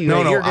 Chris Hewitt.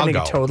 No, You're I'll gonna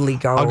go. totally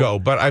go. I'll go,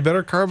 but I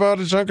better carve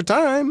out a chunk of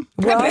time.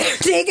 Take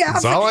off.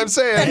 That's all I'm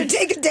saying. Better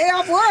take a day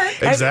off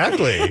work.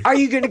 Exactly. Are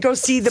you going to go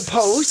see The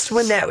Post?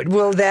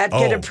 Will that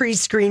get a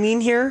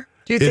pre-screening here?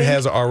 Do you think It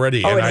has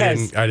already, Oh, and it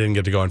has. I didn't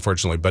get to go,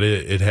 unfortunately, but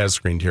it has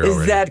screened here Is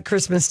already. that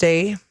Christmas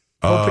Day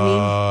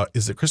opening?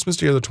 Is it Christmas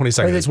Day or the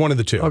 22nd? It's one of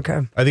the two. Okay.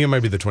 I think it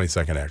might be the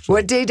 22nd, actually.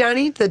 What day,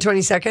 Donnie? The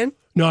 22nd?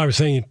 No, I was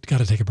saying you got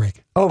to take a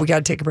break. Oh, we got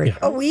to take a break.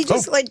 Oh, we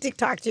just like to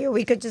talk to you.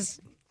 We could just.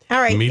 All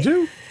right. Me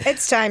too.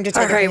 It's time to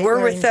All take a right, break.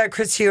 we're with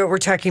Chris Hewitt. We're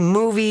talking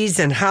movies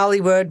and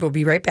Hollywood. We'll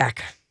be right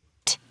back.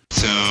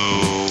 So,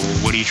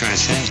 what are you trying to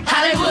say?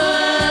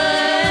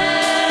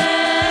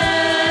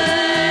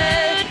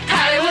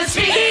 Hollywood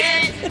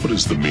speak. What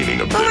is the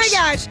meaning of Oh my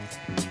this? gosh.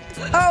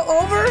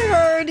 Oh,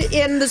 overheard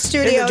in the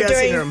studio In the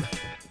dressing room.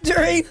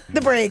 during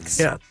the breaks.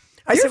 Yeah.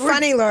 You're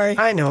funny, Lori.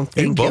 I know. You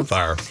Thank you. both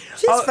are.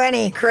 She's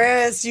funny.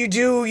 Chris,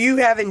 you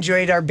have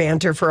enjoyed our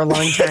banter for a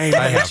long time,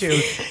 I haven't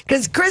you?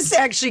 Because Chris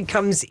actually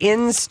comes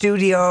in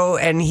studio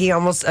and he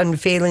almost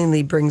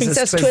unfailingly brings He us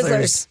does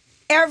Twizzlers.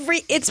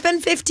 It's been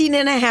 15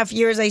 and a half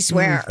years, I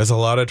swear. There's a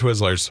lot of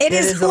Twizzlers. It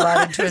is a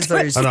lot of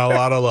Twizzlers. And a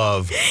lot of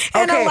love,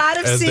 And Okay. a lot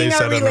of as they seeing our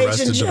said in Arrested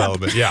relationship.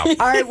 Development. Yeah.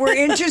 All right, we're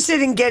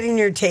interested in getting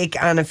your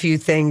take on a few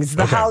things.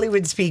 The Okay.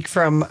 Hollywood speak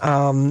from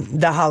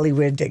the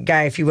Hollywood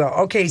guy, if you will.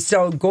 Okay,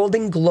 so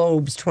Golden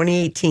Globes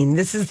 2018.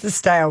 This is the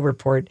style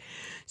report.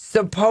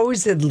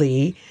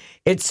 Supposedly,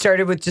 it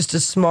started with just a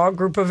small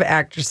group of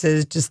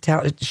actresses just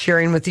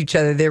sharing with each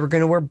other. They were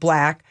going to wear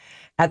black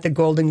at the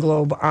Golden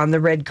Globe on the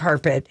red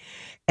carpet.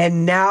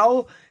 And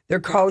now they're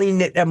calling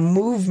it a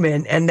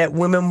movement, and that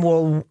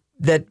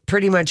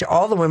pretty much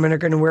all the women are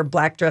going to wear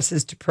black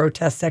dresses to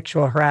protest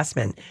sexual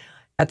harassment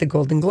at the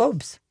Golden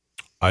Globes.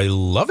 I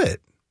love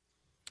it.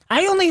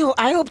 I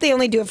hope they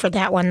only do it for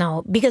that one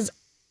though, because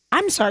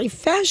I'm sorry,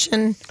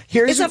 fashion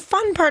is a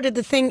fun part of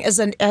the thing as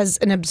an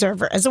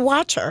observer, as a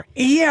watcher.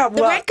 Yeah,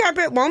 the red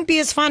carpet won't be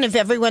as fun if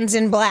everyone's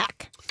in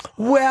black.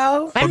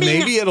 Well, But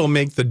maybe it'll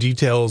make the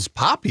details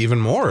pop even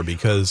more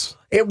because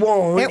it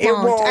won't. It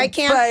won't. I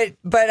can't.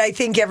 But I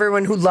think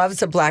everyone who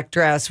loves a black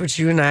dress, which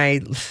you and I.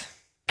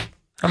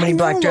 How many I know,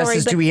 black Lori,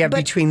 dresses do we have but-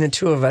 between the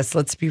two of us?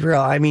 Let's be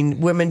real. I mean,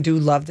 women do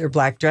love their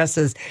black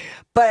dresses,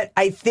 but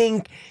I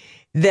think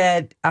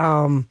that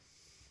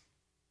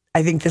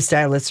I think the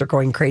stylists are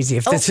going crazy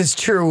if this is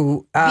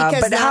true.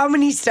 But how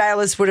many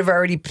stylists would have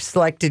already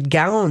selected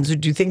gowns?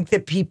 Do you think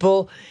that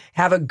people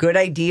have a good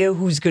idea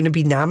who's going to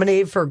be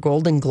nominated for a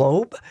Golden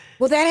Globe?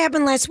 Well, that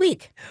happened last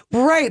week.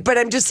 Right, but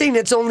I'm just saying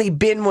it's only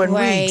been 1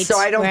 week, so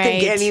I don't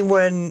think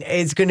anyone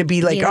is going to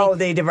be like,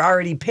 they'd have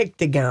already picked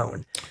a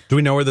gown. Do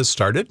we know where this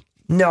started?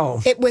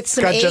 No. With It's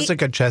some got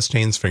Jessica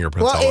Chastain's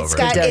fingerprints all over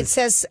it. It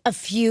says a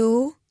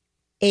few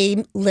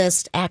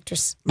A-list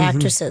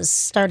actresses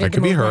started That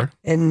could be her.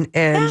 And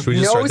Should we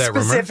just no start that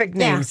rumor? specific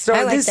names. Yeah, So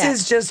I like this that.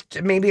 is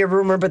just maybe a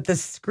rumor, but the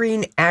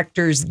Screen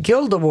Actors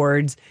Guild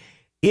Awards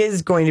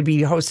is going to be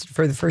hosted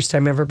for the first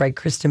time ever by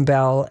Kristen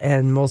Bell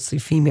and mostly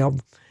female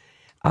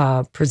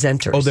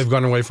presenters. Oh, they've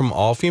gone away from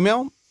all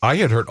female? I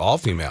had heard all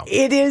female.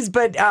 It is,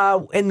 but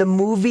in the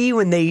movie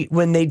when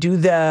they do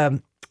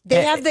the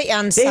They have the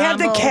ensemble. they have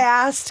the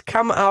cast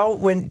come out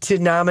to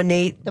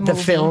nominate the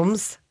movie.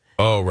 films.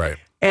 Oh, right.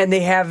 And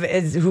they have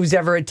who's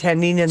ever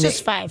attending, and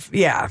Just 5.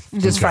 Yeah,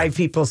 just 5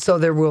 people. So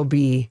there will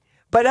be,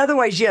 but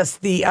otherwise, yes,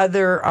 the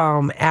other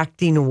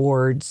acting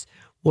awards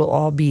will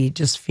all be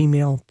just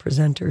female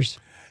presenters.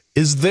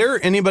 Is there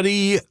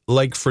anybody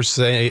like for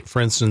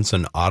instance,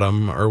 an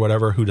Autumn or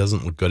whatever who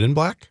doesn't look good in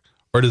black,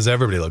 or does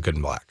everybody look good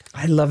in black?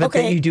 I love it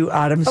that you do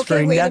Autumn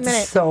Spring. wait a That's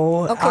minute.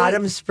 so Okay.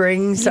 Autumn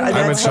Spring. So I'm a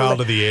that's child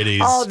of the 80s.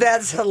 Oh,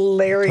 that's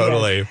hilarious.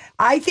 Totally.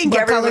 I think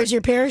What everyone, color's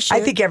your parachute?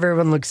 I think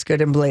everyone looks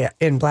good in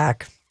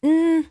black.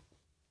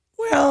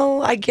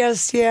 Well, I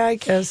guess, yeah, I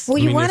guess. Well, I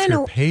you mean, want if to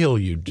you're know. pale,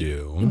 you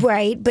do.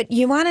 Right, but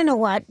you want to know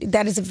what?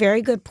 That is a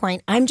very good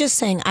point. I'm just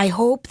saying, I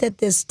hope that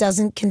this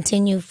doesn't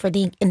continue for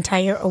the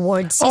entire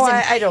award season.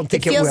 I don't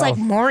think it feels will. like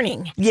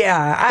mourning.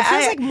 Yeah. It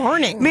feels like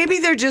mourning. Maybe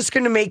they're just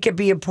going to make it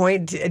be a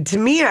point. To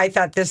me, I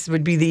thought this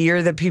would be the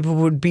year that people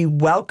would be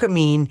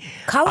welcoming.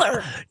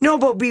 Color. No,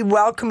 but be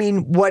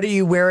welcoming. What are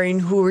you wearing?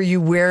 Who are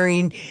you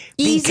wearing?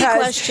 Easy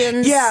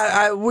questions.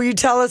 Yeah. Will you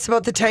tell us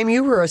about the time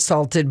you were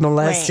assaulted,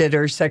 molested,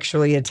 or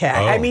sexually attacked?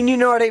 Oh. I mean, you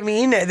know what I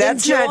mean?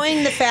 That's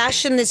enjoying the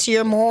fashion this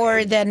year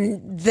more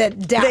than the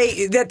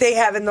depth. that they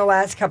have in the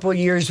last couple of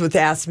years with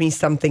Ask Me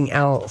Something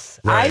Else.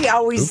 Right.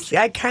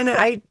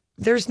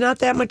 There's not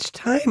that much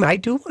time. I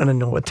do want to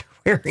know what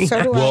they're wearing.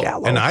 So do I. Well,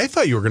 Shallow. and I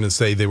thought you were going to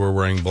say they were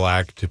wearing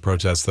black to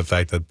protest the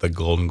fact that the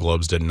Golden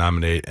Globes didn't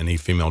nominate any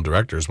female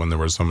directors when there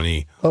were so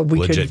many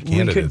legit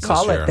candidates we could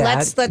call this it year.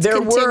 that. Let's there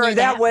continue were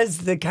that. was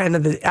the kind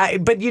of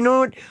but you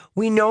know what?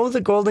 We know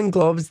the Golden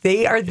Globes.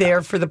 They are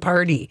there for the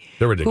party.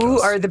 They're ridiculous.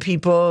 Who are the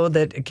people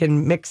that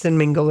can mix and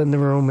mingle in the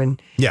room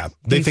and Yeah,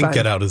 they be think fun.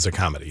 Get Out is a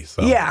comedy.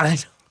 So yeah.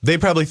 they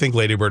probably think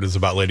Lady Bird is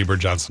about Lady Bird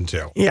Johnson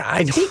too. Yeah,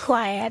 I know. Be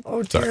quiet.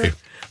 Oh, dear. Sorry.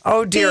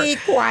 Oh dear. Be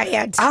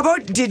quiet. How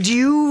about do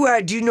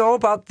you know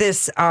about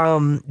this?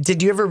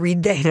 Did you ever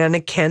read the Hannah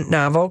Kent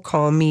novel? Not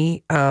Call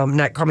Me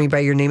by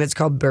Your Name. It's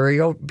called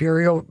Burial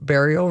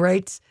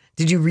Rights.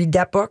 Did you read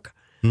that book?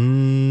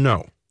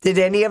 No. Did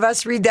any of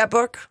us read that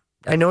book?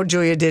 I know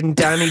Julia didn't.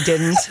 Donnie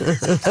didn't.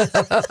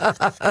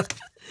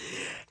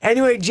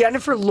 Anyway,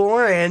 Jennifer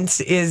Lawrence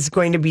is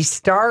going to be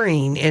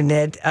starring in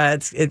it.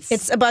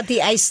 It's about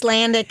the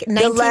Icelandic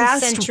 19th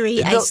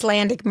century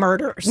Icelandic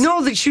murders.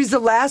 No, that she was the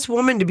last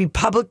woman to be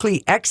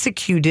publicly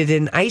executed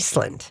in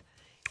Iceland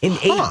in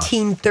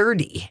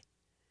 1830.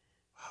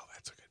 Wow,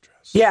 that's a good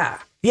dress. Yeah.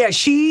 Yeah,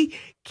 she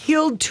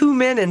killed 2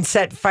 men and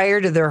set fire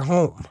to their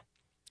home.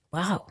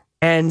 Wow.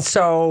 And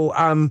so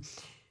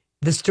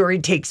the story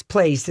takes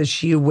place as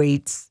she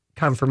awaits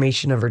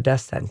confirmation of her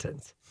death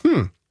sentence.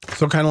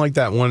 So kind of like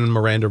that one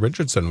Miranda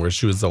Richardson, where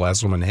she was the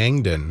last woman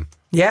hanged in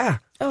Yeah.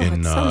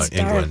 England.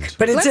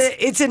 But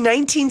it's a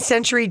 19th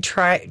century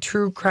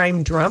true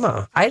crime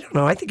drama. I don't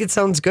know. I think it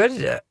sounds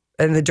good.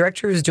 And the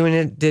director who's doing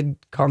it did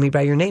Call Me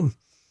by Your Name.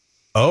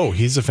 Oh,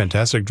 he's a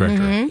fantastic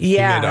director. Mm-hmm.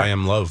 Yeah. He made I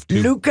Am Love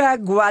too. Luca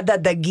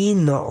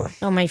Guadagnino.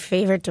 Oh, my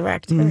favorite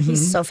director.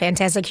 He's so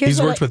fantastic. He's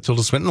worked with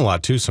Tilda Swinton a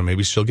lot too, so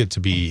maybe she'll get to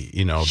be,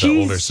 the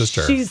older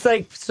sister. She's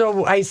like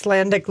so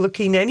Icelandic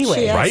looking anyway.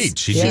 She is. Right,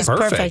 she's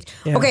perfect.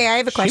 Yeah. Okay, I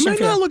have a She question might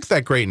for you. not look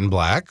that great in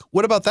black.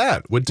 What about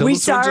that? Would Tilda We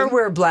saw her Swinton?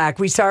 wear black.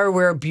 We saw her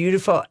wear a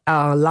beautiful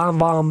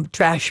Lambam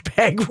trash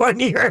bag one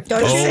year.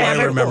 Don't you I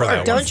remember that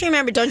one. Don't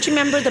you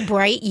remember the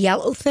bright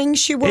yellow thing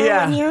she wore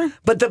one year?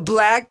 But the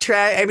black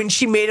trash, I mean,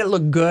 she made it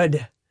look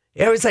good.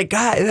 It was like,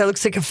 God, that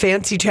looks like a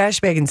fancy trash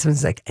bag. And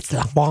someone's like, it's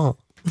Lambam.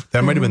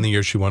 That might have been the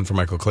year she won for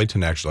Michael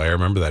Clayton, actually. I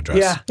remember that dress.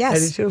 Yeah, Yes. I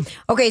do too.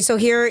 Okay, so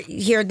here,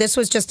 this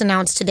was just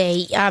announced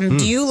today.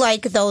 Do you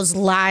like those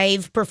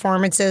live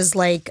performances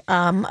like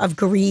of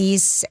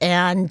Grease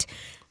and,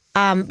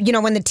 when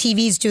the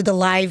TVs do the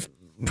live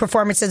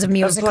performances of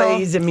musicals?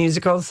 Plays and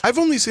musicals. I've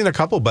only seen a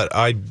couple, but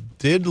I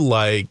did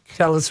like...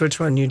 Tell us which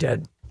one you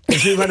did.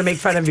 Because we want to make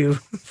fun of you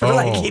for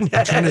liking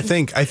I'm trying to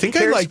think. I think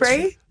I liked...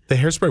 Hairspray? The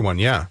Hairspray one,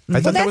 yeah.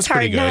 I thought that was That's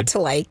pretty hard good. not to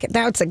like.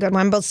 That's a good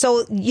one. But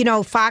so,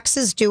 Fox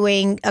is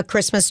doing A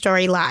Christmas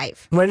Story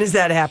live. When is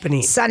that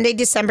happening? Sunday,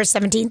 December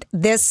 17th,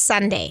 this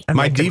Sunday.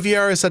 My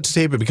DVR is set to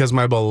tape it because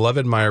my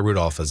beloved Maya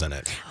Rudolph is in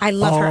it. I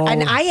love her.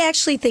 And I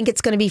actually think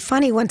it's going to be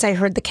funny once I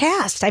heard the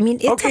cast. I mean,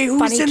 it's Okay, a who's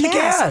funny in the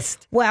cast.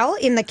 cast? Well,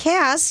 in the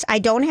cast, I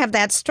don't have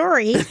that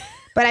story,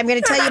 But I'm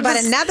going to tell you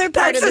about another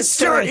part of the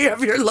story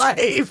of your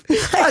life.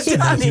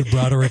 Matthew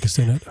Broderick is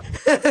in it.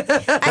 I hate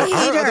There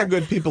are her. other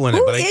good people in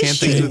it, but I can't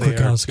think who they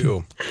are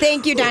too.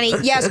 Thank you, Donnie.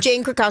 Yes,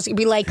 Jane Krakowski.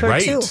 We like her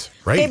Right, too.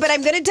 right. Okay, but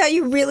I'm going to tell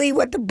you really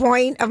what the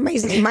point of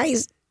my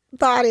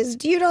thought is.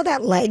 Do you know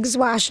that legs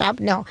wash up?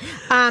 No.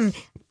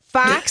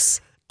 Fox,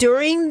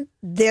 during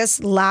this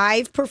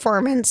live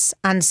performance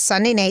on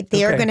Sunday night,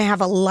 they are going to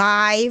have a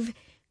live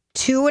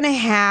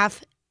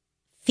 2.5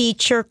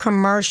 feature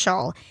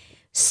commercial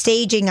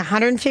staging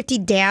 150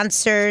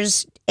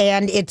 dancers,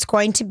 and it's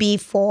going to be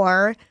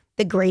for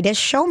The Greatest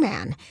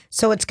Showman.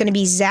 So it's going to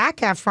be Zac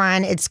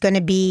Efron. It's going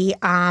to be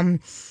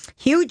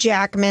Hugh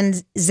Jackman,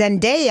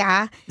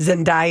 Zendaya.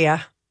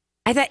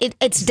 I thought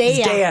it's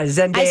Daya.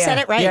 Zendaya. I said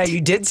it right. Yeah, you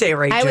did say it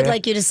right, I would Julia.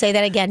 like you to say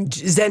that again.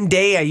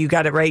 Zendaya, you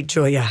got it right,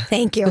 Julia.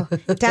 Thank you.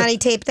 Donnie,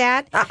 tape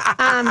that.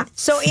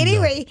 So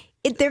anyway,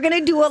 they're going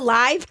to do a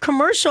live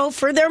commercial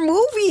for their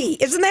movie.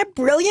 Isn't that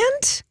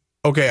brilliant?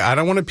 Okay, I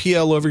don't want to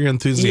PL over your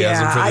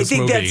enthusiasm for this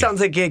movie. I think that sounds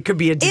like it could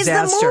be a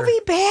disaster. Is the movie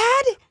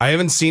bad? I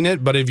haven't seen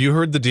it, but have you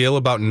heard the deal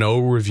about no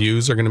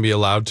reviews are going to be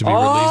allowed to be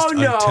released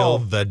until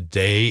the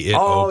day it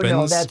opens?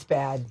 Oh, no, that's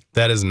bad.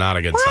 That is not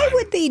a good Why sign.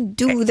 would they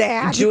do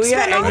that? Julia,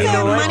 Spend all and you that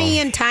know what? money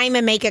and time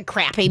and make a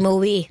crappy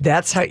movie.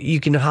 That's how you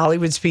can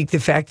Hollywood speak.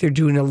 The fact they're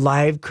doing a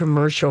live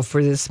commercial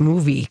for this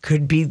movie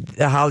could be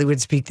the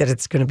Hollywood speak that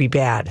it's going to be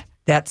bad.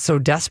 That's so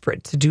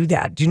desperate to do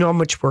that. Do you know how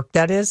much work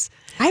that is?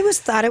 I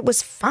always thought it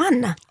was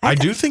fun. I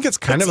do think it's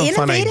kind of a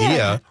fun innovative.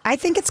 idea. I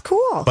think it's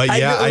cool. But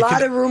yeah, a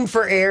lot of room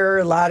for error,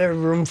 a lot of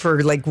room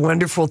for like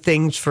wonderful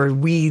things for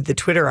the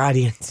Twitter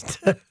audience.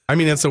 I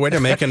mean, it's a way to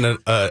make an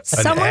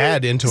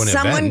ad into an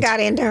Someone event. got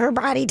into her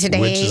body Which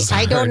today. is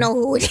I don't hard. know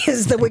who it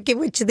is, the Wicked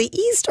Witch of the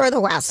East or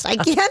the West. I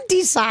can't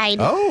decide.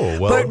 Oh,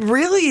 well, But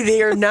really,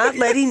 they are not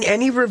letting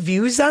any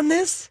reviews on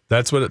this.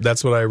 that's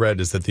what I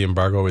read is that the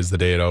embargo is the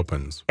day it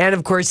opens. And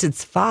of course,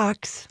 it's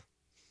Fox.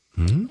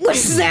 What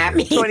does that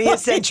mean? 20th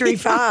Century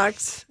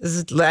Fox.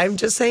 I'm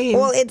just saying.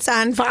 Well, it's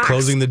on Fox.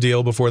 Closing the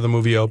deal before the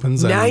movie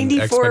opens. And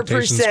 94%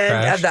 expectations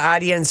crash. of the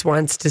audience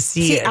wants to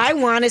see it. I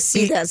want to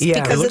see this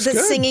Yeah. because It of the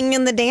looks good. singing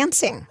and the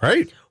dancing.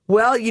 Right.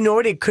 Well, you know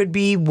what? It could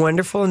be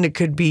wonderful and it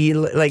could be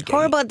like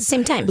Horrible at the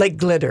same time. like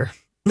glitter.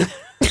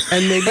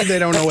 And maybe they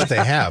don't know what they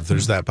have.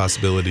 There's that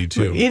possibility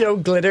too. You know,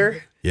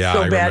 glitter. Yeah,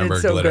 so I bad remember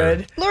it's so glitter.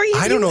 good. Lori,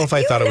 I don't know if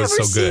I thought it was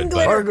never so seen good,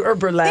 but- glitter. Or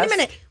burlesque.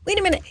 Wait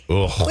a minute.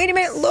 Ugh. Wait a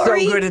minute,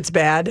 Lori. So good it's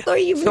bad.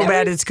 Lori, you've so never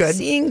bad it's good.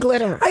 seen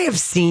glitter. I have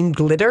seen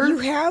glitter. You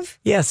have?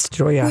 Yes,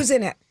 Julia. Who's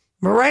in it?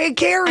 Mariah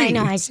Carey. I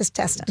know. I was just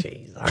testing.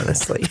 Jeez,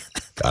 honestly.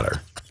 Got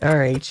her. All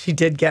right, she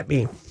did get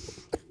me.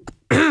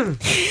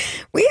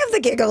 We have the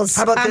giggles.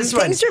 How about this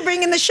one? Thanks for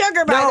bringing the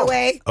sugar, by the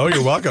way. Oh,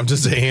 you're welcome.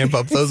 Just to amp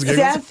up those giggles.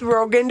 Seth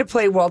Rogen to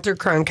play Walter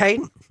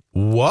Cronkite.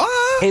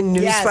 What? In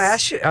Yes.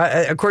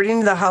 Newsflash,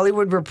 according to the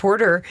Hollywood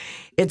Reporter,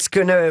 it's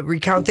going to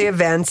recount the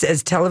events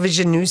as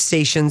television news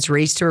stations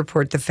race to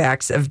report the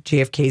facts of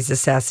JFK's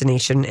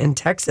assassination in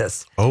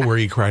Texas. Oh, where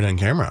he cried on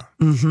camera.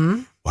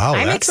 Mm-hmm. Wow,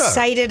 I'm that's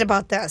excited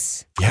about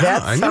this. Yeah,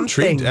 That's I'm something.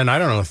 intrigued, and I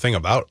don't know a thing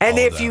about. And all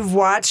if of that. you've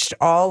watched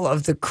all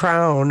of The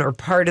Crown or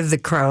part of The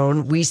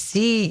Crown, we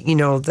see,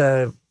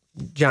 the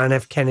John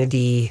F.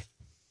 Kennedy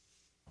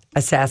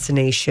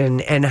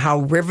assassination and how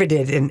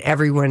riveted and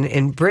everyone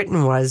in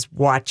Britain was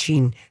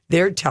watching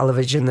their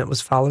television that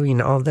was following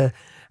all the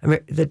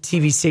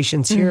TV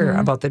stations here Mm-hmm.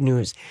 about the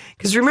news.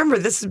 Because remember,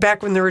 this is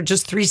back when there were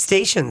just 3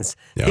 stations.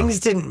 Yeah. Things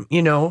didn't,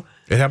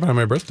 it happened on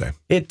my birthday.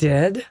 It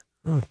did.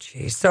 Oh,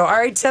 geez. So, all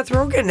right, Seth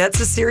Rogen, that's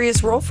a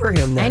serious role for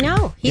him then. I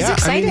know. He's yeah,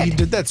 excited. I mean, he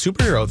did that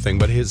superhero thing,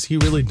 but has he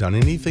really done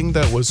anything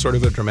that was sort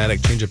of a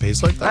dramatic change of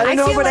pace like that? I don't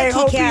know, feel but like I he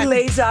hope he can.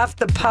 lays off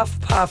the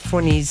puff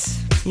when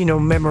he's,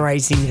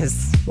 memorizing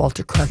his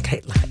Walter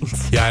Cronkite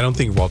lines. Yeah, I don't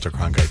think Walter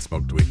Cronkite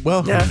smoked weed.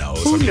 Well, Yeah, who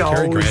knows? who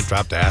Cary knows? Grant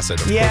dropped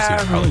acid. Of Yeah,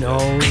 course he who probably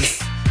did.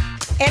 knows?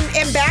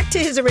 And back to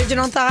his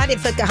original thought,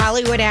 if like a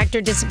Hollywood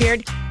actor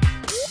disappeared,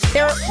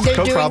 they're Coke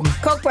doing problem.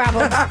 Coke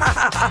problem.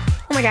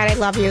 Oh my God, I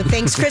love you.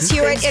 Thanks, Chris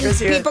Hewitt. Thanks,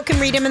 Chris and Hewitt. people can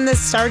read him in the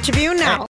Star Tribune now.